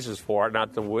good reasons for it,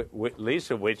 not the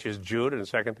least of which is Jude and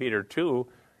 2 Peter 2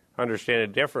 understand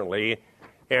it differently,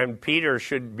 and Peter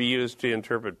should be used to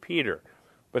interpret Peter.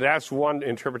 But that's one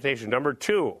interpretation. Number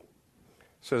 2,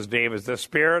 says David, the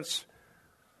spirits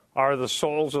are the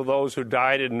souls of those who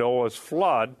died in Noah's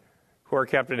flood, who are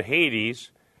kept in Hades,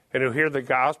 and who hear the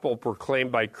gospel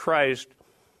proclaimed by Christ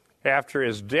after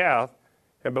his death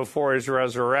and before his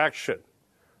resurrection.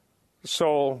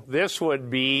 So this would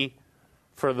be,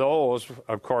 for those,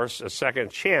 of course, a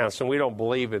second chance, and we don't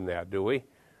believe in that, do we?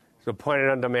 It's appointed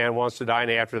unto man once to die,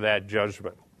 and after that,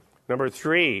 judgment. Number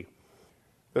 3,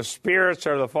 the spirits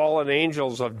are the fallen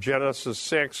angels of Genesis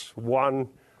 6, 1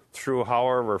 through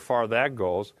however far that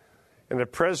goes, and the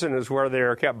prison is where they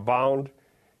are kept bound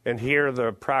and hear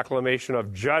the proclamation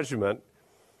of judgment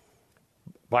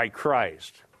by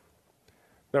Christ.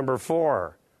 Number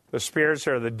 4, the spirits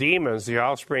are the demons, the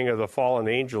offspring of the fallen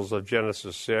angels of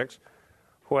Genesis 6,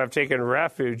 who have taken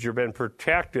refuge or been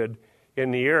protected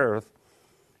in the earth.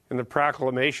 And the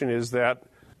proclamation is that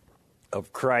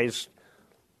of Christ's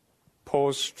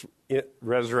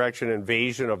post-resurrection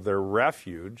invasion of their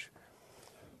refuge.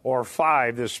 Or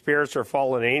 5, the spirits are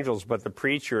fallen angels, but the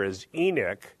preacher is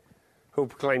Enoch, who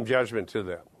proclaimed judgment to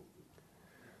them.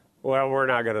 Well, we're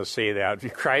not going to say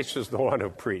that. Christ is the one who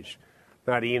preached,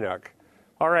 not Enoch.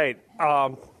 All right.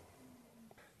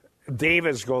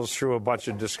 Davis goes through a bunch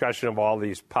of discussion of all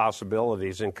these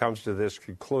possibilities and comes to this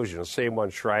conclusion, the same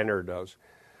one Schreiner does.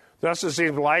 Thus, it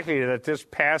seems likely that this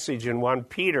passage in 1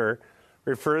 Peter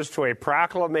refers to a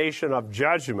proclamation of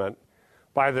judgment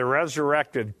by the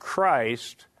resurrected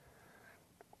Christ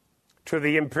to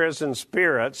the imprisoned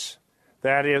spirits,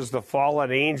 that is, the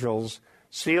fallen angels,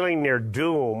 sealing their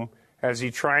doom as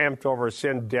he triumphed over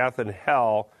sin, death, and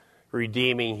hell,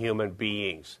 redeeming human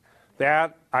beings.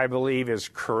 That, I believe, is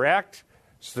correct.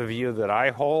 It's the view that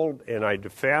I hold and I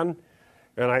defend,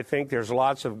 and I think there's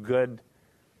lots of good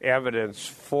evidence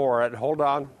for it. Hold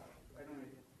on.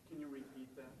 Can you repeat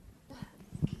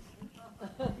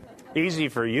that? Easy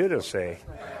for you to say.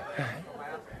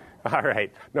 All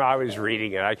right. No, I was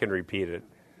reading it. I can repeat it.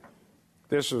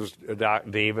 This was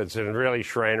Davidson, and really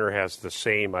Schreiner has the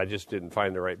same. I just didn't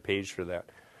find the right page for that.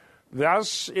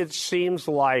 Thus, it seems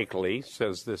likely,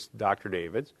 says this Dr.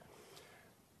 Davids,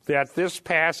 that this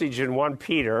passage in 1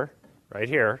 Peter, right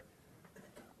here,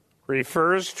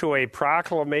 refers to a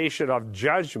proclamation of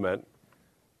judgment,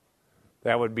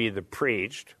 that would be the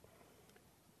preached,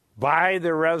 by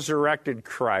the resurrected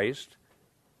Christ,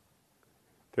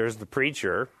 there's the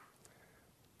preacher,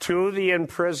 to the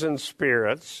imprisoned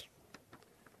spirits,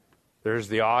 there's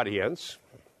the audience,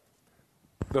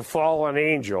 the fallen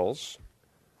angels,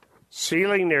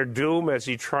 sealing their doom as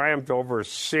he triumphed over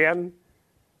sin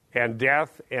and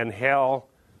death and hell,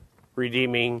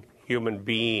 redeeming human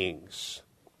beings.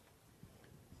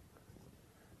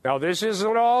 Now, this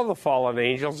isn't all the fallen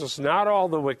angels. It's not all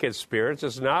the wicked spirits.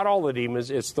 It's not all the demons.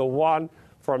 It's the ones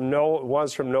from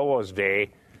Noah's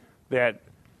day that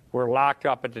were locked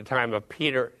up at the time of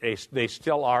Peter. They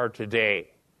still are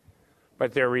today,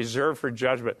 but they're reserved for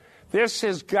judgment. This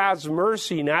is God's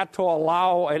mercy not to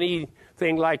allow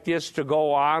anything like this to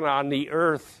go on the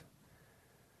earth.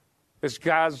 It's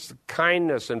God's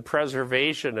kindness and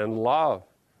preservation and love.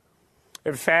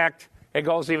 In fact, it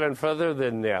goes even further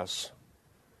than this.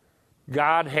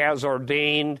 God has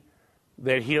ordained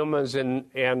that humans and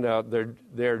their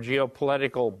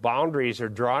geopolitical boundaries are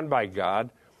drawn by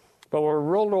God, but we're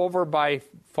ruled over by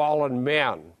fallen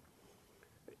men.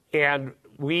 And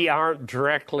we aren't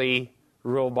directly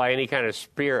ruled by any kind of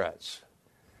spirits.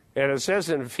 And it says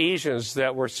in Ephesians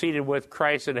that we're seated with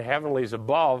Christ in the heavenlies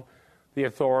above the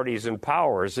authorities and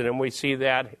powers. And then we see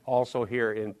that also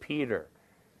here in Peter.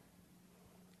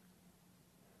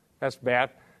 That's bad.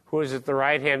 Who is at the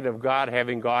right hand of God,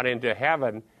 having gone into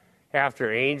heaven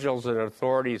after angels and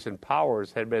authorities and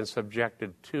powers had been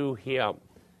subjected to him.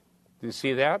 Do you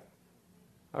see that?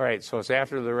 All right, so it's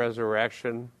after the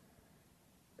resurrection.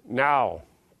 Now,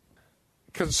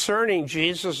 concerning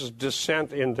Jesus'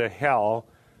 descent into hell,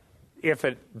 if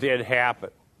it did happen,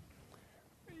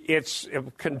 it's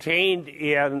contained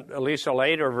in at least a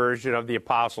later version of the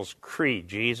Apostles' Creed.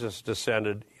 Jesus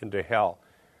descended into hell.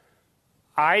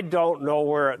 I don't know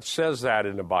where it says that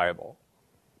in the Bible.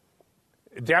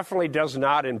 It definitely does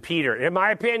not in Peter, in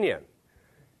my opinion.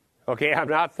 Okay, I'm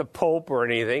not the Pope or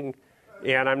anything,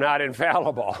 and I'm not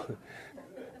infallible.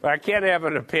 But I can't have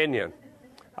an opinion.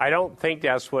 I don't think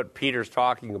that's what Peter's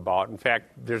talking about. In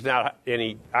fact,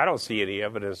 I don't see any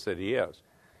evidence that he is.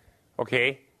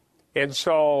 Okay? And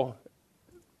so,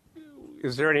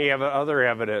 is there any other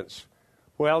evidence?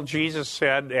 Well, Jesus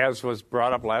said, as was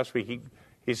brought up last week,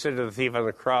 he said to the thief on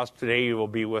the cross, "Today you will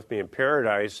be with me in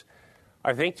paradise."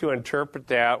 I think to interpret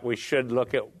that, we should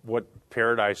look at what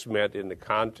paradise meant in the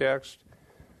context.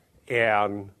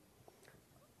 And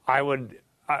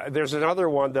there's another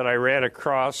one that I ran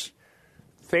across.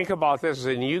 Think about this,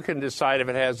 and you can decide if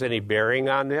it has any bearing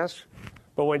on this.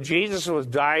 But when Jesus was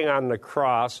dying on the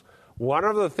cross, one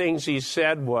of the things he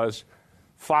said was,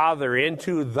 "Father,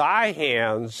 into thy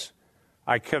hands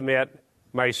I commit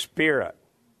my spirit."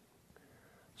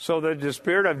 So did the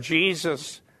Spirit of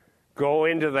Jesus go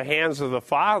into the hands of the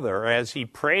Father as he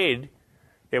prayed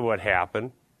it would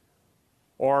happen?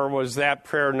 Or was that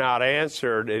prayer not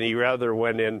answered and he rather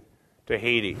went into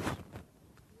Hades?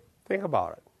 Think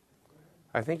about it.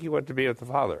 I think he went to be with the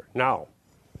Father. Now,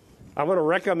 I'm going to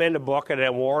recommend a book and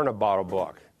then warn about a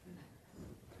book.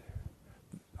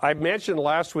 I mentioned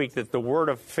last week that the Word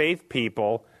of Faith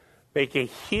people make a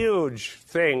huge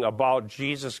thing about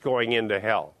Jesus going into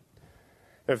hell.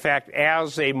 In fact,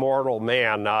 as a mortal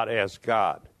man, not as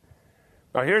God.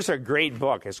 Now, here's a great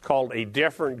book. It's called A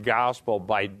Different Gospel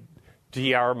by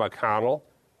D.R. McConnell.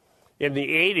 In the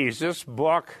 80s, this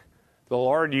book the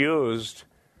Lord used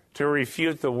to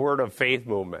refute the Word of Faith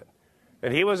movement.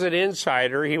 And he was an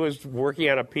insider. He was working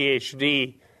on a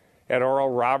Ph.D. at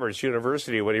Oral Roberts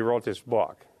University when he wrote this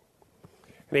book.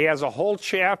 And he has a whole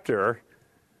chapter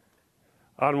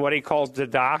on what he calls the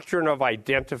doctrine of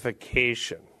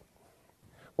identification.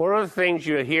 One of the things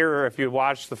you hear if you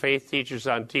watch the faith teachers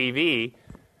on TV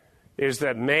is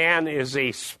that man is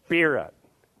a spirit.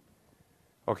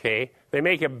 Okay? They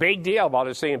make a big deal about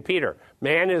it, saying, Peter,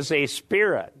 man is a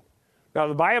spirit. Now,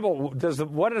 the Bible,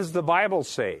 what does the Bible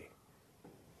say?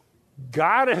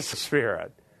 God is a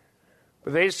spirit.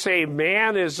 But they say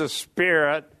man is a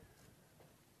spirit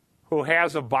who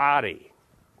has a body.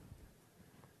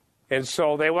 And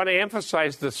so they want to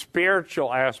emphasize the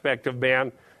spiritual aspect of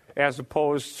man as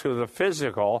opposed to the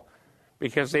physical,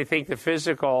 because they think the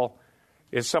physical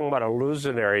is somewhat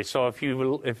illusionary. So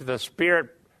if the spirit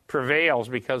prevails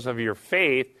because of your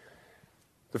faith,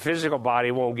 the physical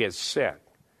body won't get sick.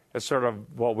 It's sort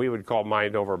of what we would call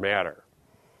mind over matter.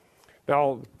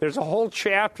 Now, there's a whole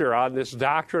chapter on this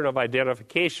doctrine of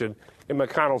identification in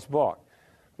McConnell's book.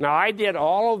 Now, I did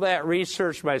all of that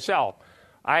research myself.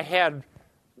 I had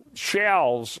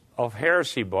shelves of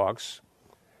heresy books,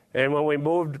 and when we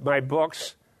moved my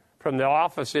books from the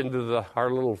office into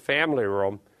our little family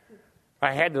room,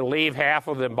 I had to leave half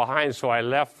of them behind, so I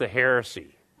left the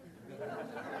heresy.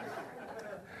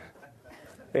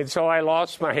 And so I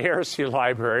lost my heresy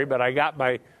library, but I got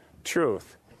my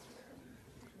truth.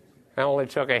 I only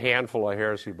took a handful of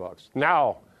heresy books.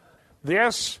 Now,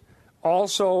 this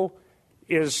also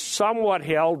is somewhat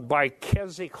held by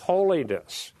Keswick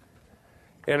holiness.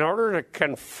 In order to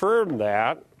confirm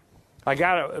that,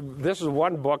 this is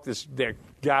one book that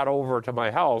got over to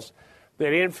my house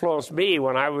that influenced me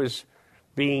when I was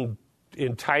being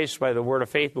enticed by the Word of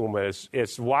Faith movement.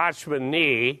 It's Watchman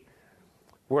Nee,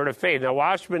 Word of Faith. Now,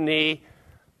 Watchman Nee,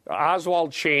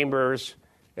 Oswald Chambers,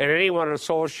 and anyone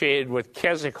associated with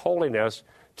Keswick holiness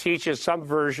teaches some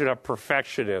version of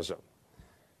perfectionism.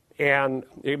 And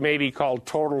it may be called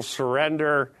total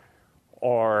surrender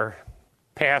or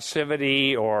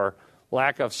passivity or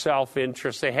lack of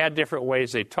self-interest. They had different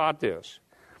ways they taught this.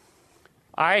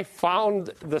 I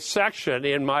found the section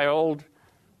in my old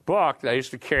book that I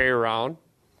used to carry around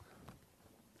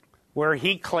where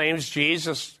he claims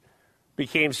Jesus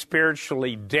became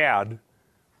spiritually dead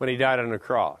when he died on the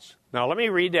cross. Now, let me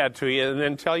read that to you and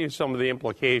then tell you some of the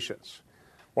implications.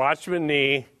 Watchman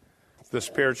Nee, The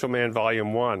Spiritual Man,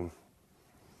 Volume 1.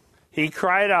 He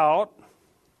cried out.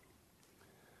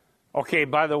 Okay,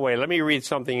 by the way, let me read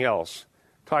something else.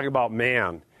 Talking about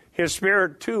man. His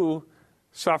spirit, too,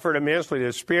 suffered immensely.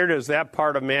 The spirit is that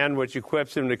part of man which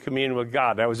equips him to commune with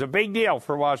God. That was a big deal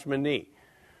for Watchman Nee.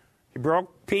 He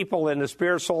broke people in the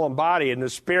spirit, soul, and body, and the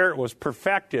spirit was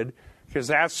perfected because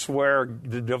that's where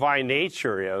the divine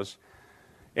nature is.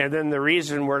 And then the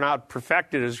reason we're not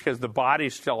perfected is because the body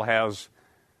still has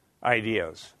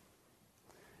ideas.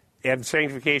 And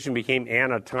sanctification became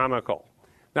anatomical.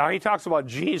 Now he talks about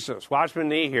Jesus. Watchman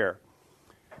Nee here.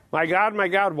 My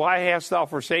God, why hast thou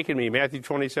forsaken me? Matthew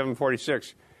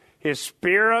 27:46. His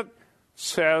spirit,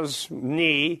 says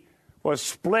Nee, was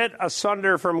split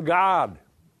asunder from God.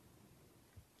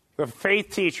 The faith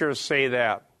teachers say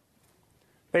that.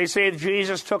 They say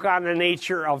Jesus took on the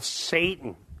nature of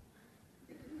Satan.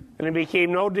 And he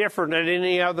became no different than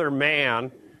any other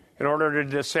man in order to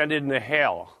descend into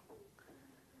hell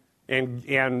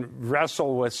and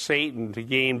wrestle with Satan to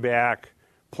gain back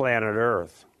planet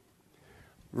Earth.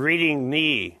 Reading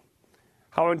Nee,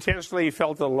 how intensely he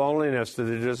felt the loneliness, the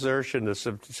desertion, the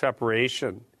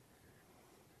separation.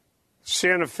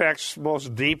 Sin affects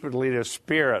most deeply the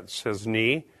spirit, says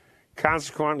Nee.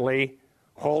 Consequently,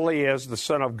 holy as the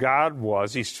Son of God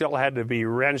was, he still had to be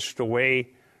wrenched away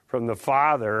from the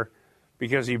Father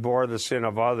because he bore the sin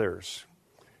of others.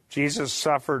 Jesus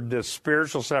suffered this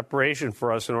spiritual separation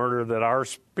for us in order that our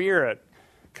spirit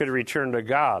could return to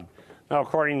God. Now,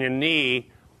 according to Nee,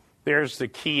 there's the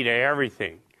key to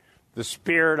everything. The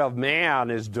spirit of man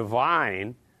is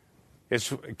divine.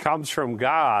 It comes from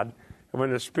God. And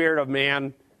when the spirit of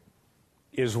man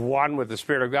is one with the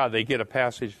Spirit of God, they get a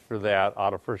passage for that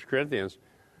out of 1 Corinthians.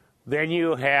 Then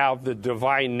you have the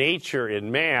divine nature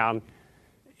in man,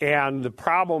 and the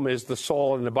problem is the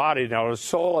soul and the body. Now, the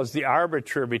soul is the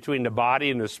arbiter between the body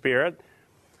and the spirit.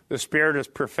 The spirit is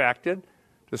perfected.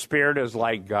 The spirit is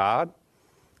like God.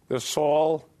 The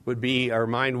soul would be our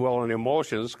mind, will, and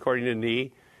emotions, according to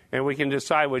Nee, and we can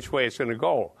decide which way it's going to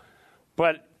go.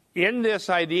 But in this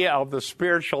idea of the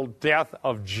spiritual death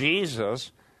of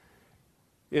Jesus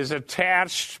is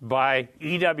attached by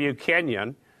E.W.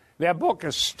 Kenyon. That book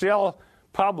is still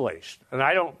published, and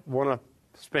I don't want to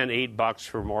spend $8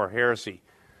 for more heresy.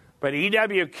 But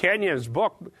E.W. Kenyon's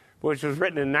book, which was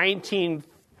written in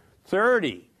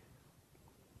 1930,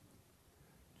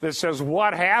 that says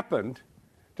what happened,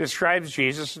 describes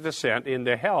Jesus' descent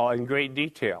into hell in great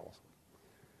detail.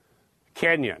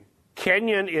 Kenyon.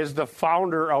 Kenyon is the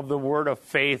founder of the Word of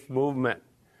Faith movement.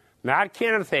 Not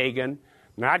Kenneth Hagin,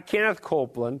 not Kenneth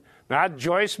Copeland, not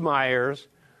Joyce Myers,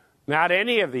 not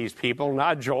any of these people,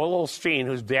 not Joel Osteen,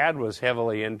 whose dad was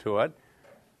heavily into it.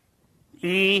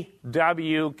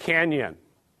 E.W. Kenyon.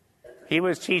 He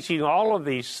was teaching all of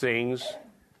these things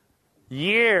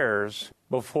years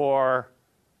before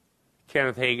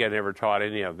Kenneth Hagin ever taught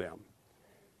any of them.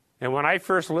 And when I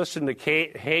first listened to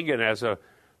Hagin as a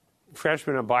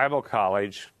freshman in Bible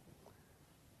college,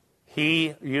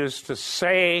 he used to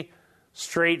say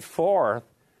straight forth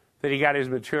that he got his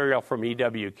material from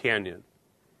E.W. Kenyon.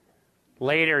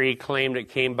 Later, he claimed it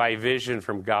came by vision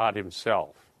from God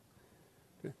himself.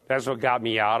 That's what got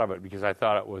me out of it, because I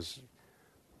thought it was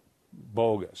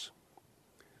bogus.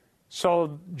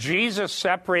 So Jesus,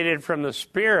 separated from the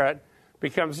Spirit,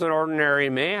 becomes an ordinary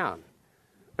man.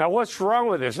 Now, what's wrong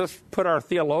with this? Let's put our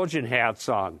theologian hats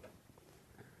on.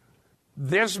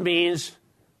 This means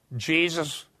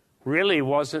Jesus really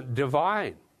wasn't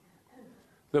divine.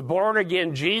 The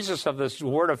born-again Jesus of this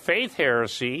Word of Faith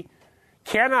heresy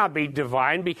cannot be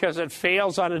divine because it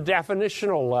fails on a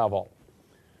definitional level.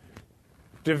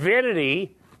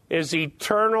 Divinity is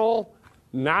eternal,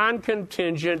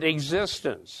 non-contingent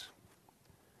existence.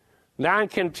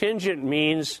 Non-contingent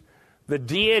means the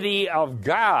deity of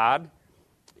God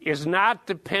is not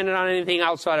dependent on anything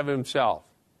outside of himself.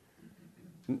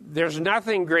 There's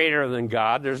nothing greater than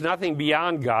God. There's nothing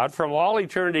beyond God. From all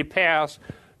eternity past,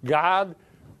 God,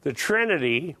 the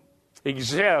Trinity,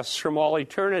 exists from all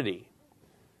eternity.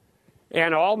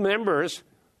 And all members,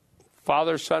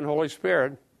 Father, Son, Holy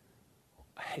Spirit,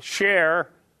 share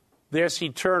this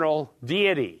eternal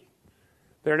deity.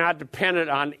 They're not dependent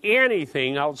on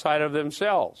anything outside of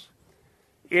themselves.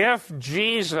 If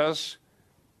Jesus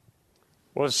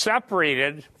was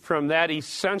separated from that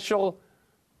essential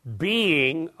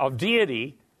being of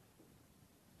deity,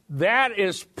 that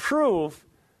is proof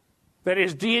that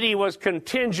his deity was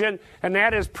contingent, and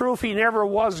that is proof he never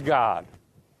was God.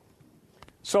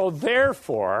 So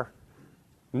therefore,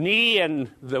 me and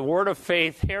the Word of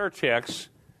Faith heretics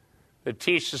that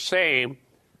teach the same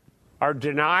are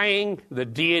denying the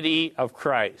deity of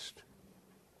Christ,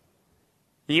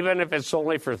 even if it's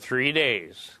only for 3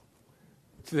 days.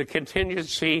 The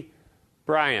contingency,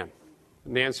 Brian,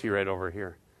 Nancy right over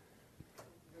here.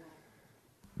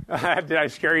 Did I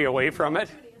scare you away from it?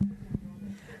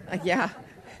 Yeah,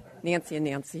 Nancy and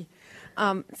Nancy.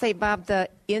 Say, Bob, the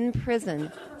in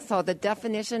prison. So the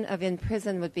definition of in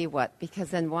prison would be what? Because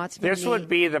then Watchman This would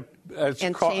be the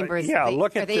and Chambers. Yeah,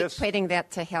 look at this. Are they equating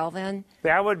that to hell then?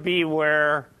 That would be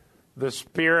where the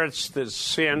spirits that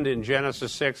sinned in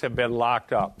Genesis 6 have been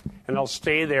locked up, and they'll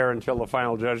stay there until the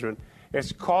final judgment.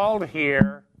 It's called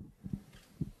here.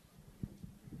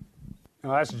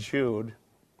 Oh, that's Jude.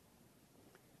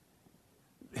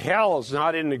 Hell is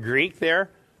not in the Greek there.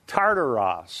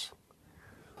 Tartaros.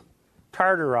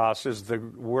 Tartaros is the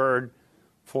word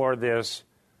for this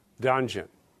dungeon.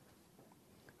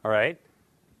 All right?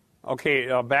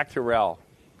 Okay, back to Rel.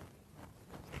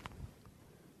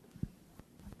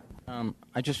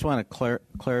 I just want to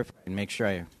clarify and make sure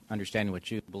I understand what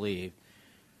you believe.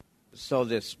 So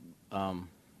this, the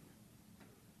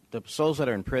souls that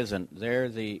are in prison,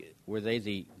 were they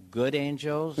the good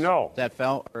angels? No. That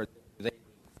fell, or they?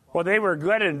 Well, they were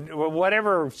good in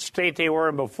whatever state they were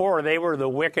in before. They were the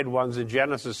wicked ones in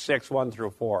Genesis 6, 1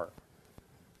 through 4.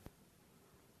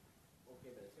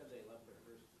 Okay, but it said they left their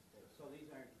first state. So these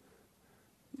aren't.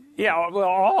 Yeah, well,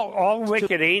 all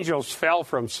wicked angels fell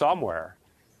from somewhere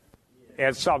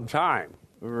at some time.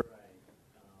 Right.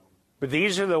 But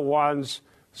these are the ones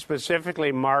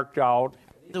specifically marked out.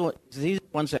 These are the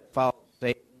ones that follow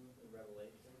Satan in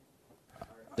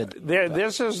Revelation.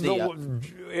 This is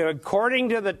according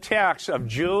to the text of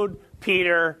Jude,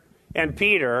 Peter, and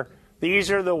Peter,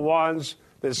 these are the ones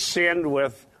that sinned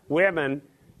with women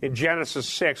in Genesis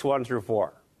 6, 1 through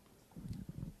 4.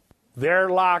 They're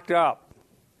locked up.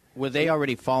 Were they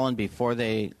already fallen before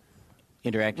they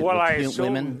interacted Well, I with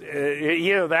assume, women?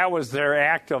 that was their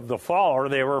act of the fall, or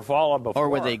they were fallen before. Or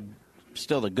were they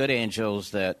still the good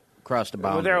angels that crossed the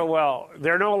boundary?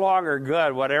 They're no longer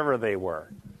good, whatever they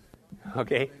were.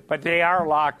 Okay? But they are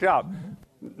locked up.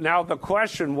 Now, the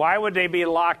question, why would they be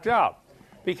locked up?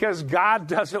 Because God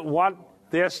doesn't want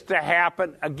this to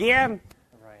happen again.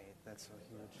 Right, that's so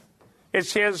huge.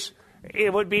 It's his,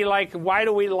 it would be like, why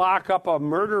do we lock up a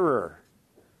murderer?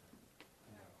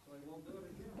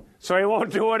 So he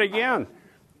won't do it again.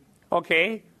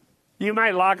 Okay? You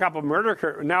might lock up a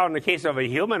murderer. Now, in the case of a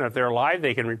human, if they're alive,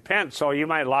 they can repent. So you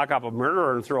might lock up a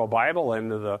murderer and throw a Bible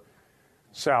into the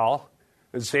cell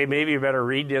and say, maybe you better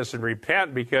read this and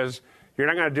repent because you're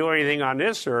not going to do anything on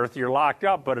this earth. You're locked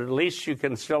up, but at least you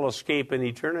can still escape in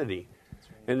eternity.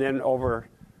 And then over...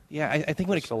 Yeah, I think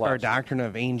when it comes to our doctrine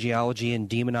of angelology and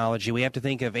demonology, we have to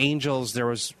think of angels. There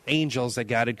was angels that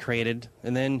God had created,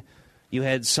 and then you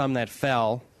had some that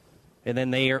fell, and then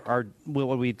they are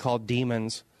what we'd call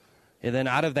demons. And then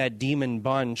out of that demon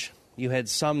bunch, you had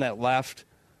some that left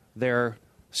their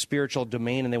spiritual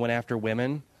domain and they went after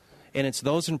women. And it's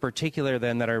those in particular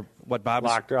then that are what Bob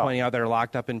was pointing out, that are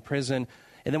locked up in prison.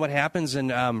 And then what happens in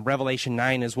Revelation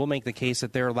 9 is we'll make the case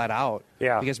that they're let out.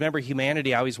 Yeah. Because remember,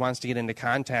 humanity always wants to get into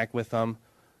contact with them.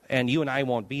 And you and I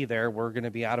won't be there. We're going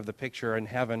to be out of the picture in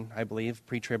heaven, I believe,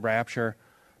 pre-trib rapture.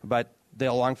 But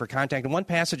they'll long for contact. And one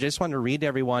passage I just wanted to read to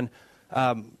everyone.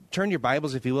 Turn your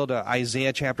Bibles, if you will, to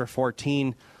Isaiah chapter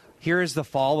 14. Here is the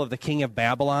fall of the king of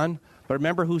Babylon. But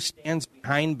remember, who stands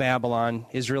behind Babylon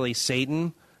is really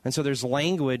Satan. And so there's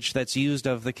language that's used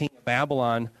of the king of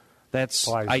Babylon that's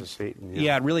applies to Satan.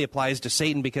 Yeah, it really applies to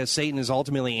Satan because Satan is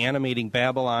ultimately animating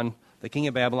Babylon, the king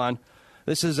of Babylon.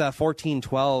 This is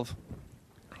 14:12.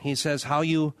 He says, "How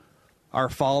you are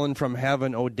fallen from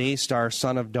heaven, O Daystar,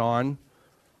 son of dawn.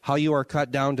 How you are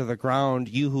cut down to the ground,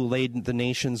 you who laid the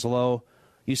nations low.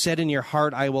 You said in your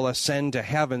heart, I will ascend to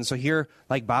heaven." So here,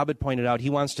 like Bob had pointed out, he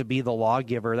wants to be the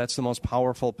lawgiver. That's the most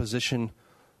powerful position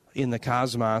in the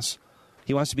cosmos.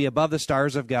 He wants to be above the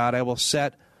stars of God. I will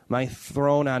set my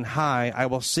throne on high. I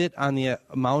will sit on the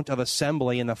mount of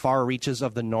assembly in the far reaches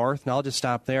of the north. Now I'll just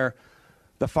stop there.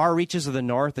 The far reaches of the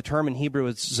north, the term in Hebrew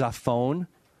is Zaphon.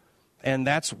 And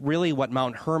that's really what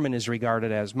Mount Hermon is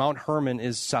regarded as. Mount Hermon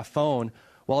is Zaphon.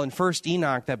 Well, in 1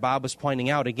 Enoch that Bob was pointing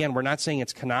out, again, we're not saying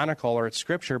it's canonical or it's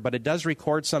scripture, but it does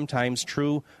record sometimes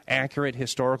true, accurate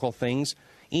historical things.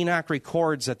 Enoch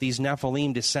records that these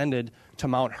Nephilim descended to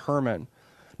Mount Hermon.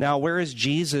 Now, where is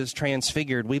Jesus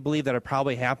transfigured? We believe that it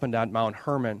probably happened on Mount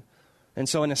Hermon. And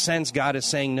so, in a sense, God is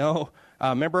saying, no.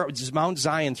 Remember, it's Mount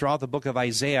Zion throughout the book of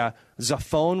Isaiah.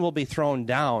 Zaphon will be thrown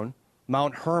down.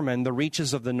 Mount Hermon, the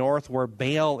reaches of the north where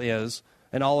Baal is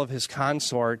and all of his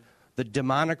consort, the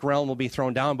demonic realm will be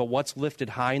thrown down. But what's lifted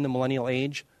high in the millennial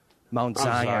age? Mount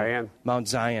Zion. Mount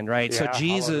Zion, right? Yeah,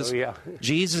 so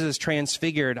Jesus is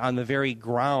transfigured on the very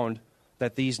ground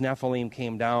that these Nephilim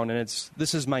came down, and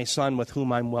this is my son with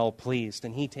whom I'm well pleased,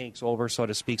 and he takes over, so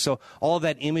to speak. So all of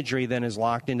that imagery then is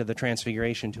locked into the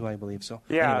transfiguration too, I believe. So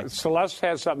yeah, anyway. Celeste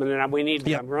has something, and we need.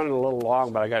 I'm running a little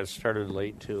long, but I got started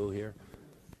late too here.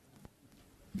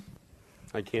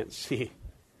 I can't see.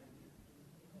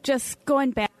 Just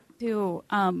going back to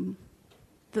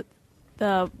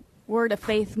the Word of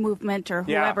Faith movement or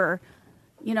whoever,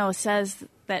 says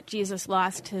that Jesus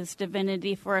lost his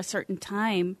divinity for a certain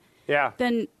time. Yeah.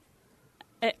 Then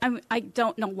I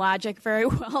don't know logic very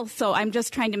well, so I'm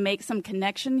just trying to make some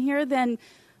connection here. Then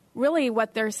really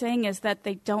what they're saying is that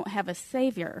they don't have a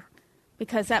savior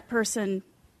because that person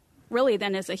really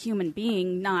then is a human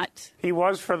being, not... He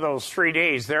was for those 3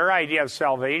 days. Their idea of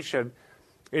salvation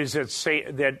is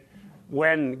that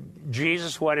when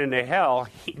Jesus went into hell,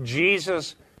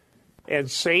 Jesus and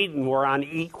Satan were on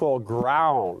equal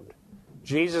ground.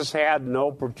 Jesus had no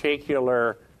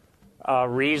particular...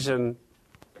 reason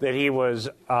that he was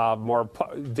more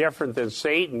different than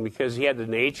Satan because he had the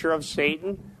nature of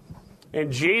Satan.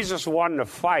 And Jesus won the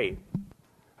fight.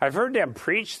 I've heard them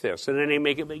preach this, and then they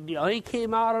make a big deal. He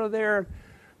came out of there,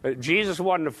 but Jesus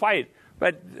won the fight.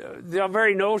 But the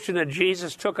very notion that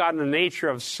Jesus took on the nature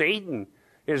of Satan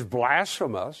is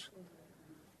blasphemous.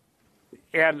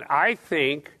 And I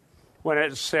think when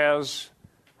it says...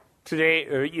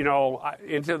 today,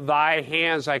 into thy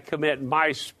hands I commit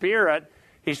my spirit.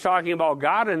 He's talking about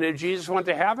God, and then Jesus went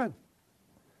to heaven.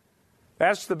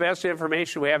 That's the best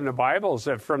information we have in the Bible, is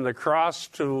that from the cross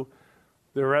to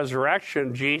the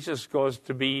resurrection, Jesus goes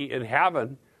to be in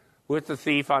heaven with the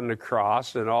thief on the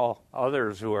cross and all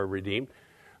others who are redeemed.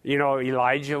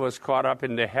 Elijah was caught up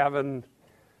into heaven,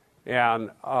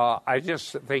 and I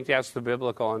just think that's the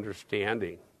biblical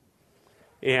understanding.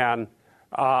 And...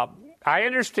 I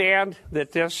understand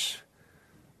that this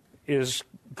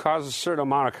causes a certain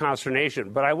amount of consternation,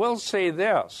 but I will say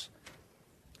this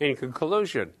in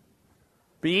conclusion.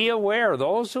 Be aware,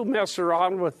 those who mess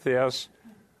around with this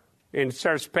and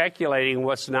start speculating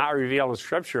what's not revealed in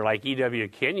Scripture, like E.W.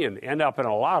 Kenyon, end up in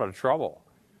a lot of trouble.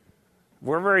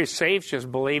 We're very safe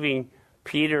just believing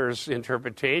Peter's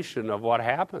interpretation of what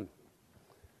happened.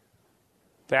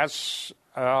 That's...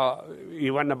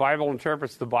 when the Bible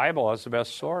interprets the Bible, that's the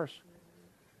best source.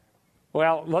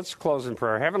 Well, let's close in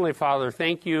prayer. Heavenly Father,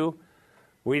 thank you.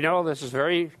 We know this is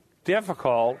very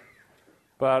difficult,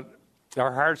 but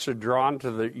our hearts are drawn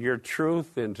to your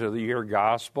truth and to your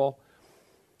gospel.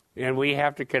 And we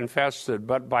have to confess that,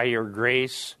 but by your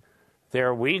grace,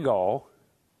 there we go.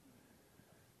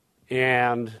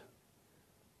 And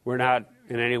we're not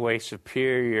in any way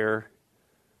superior,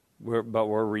 but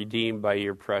we're redeemed by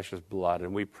your precious blood.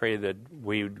 And we pray that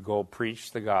we would go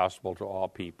preach the gospel to all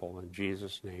people. In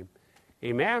Jesus' name,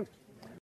 amen.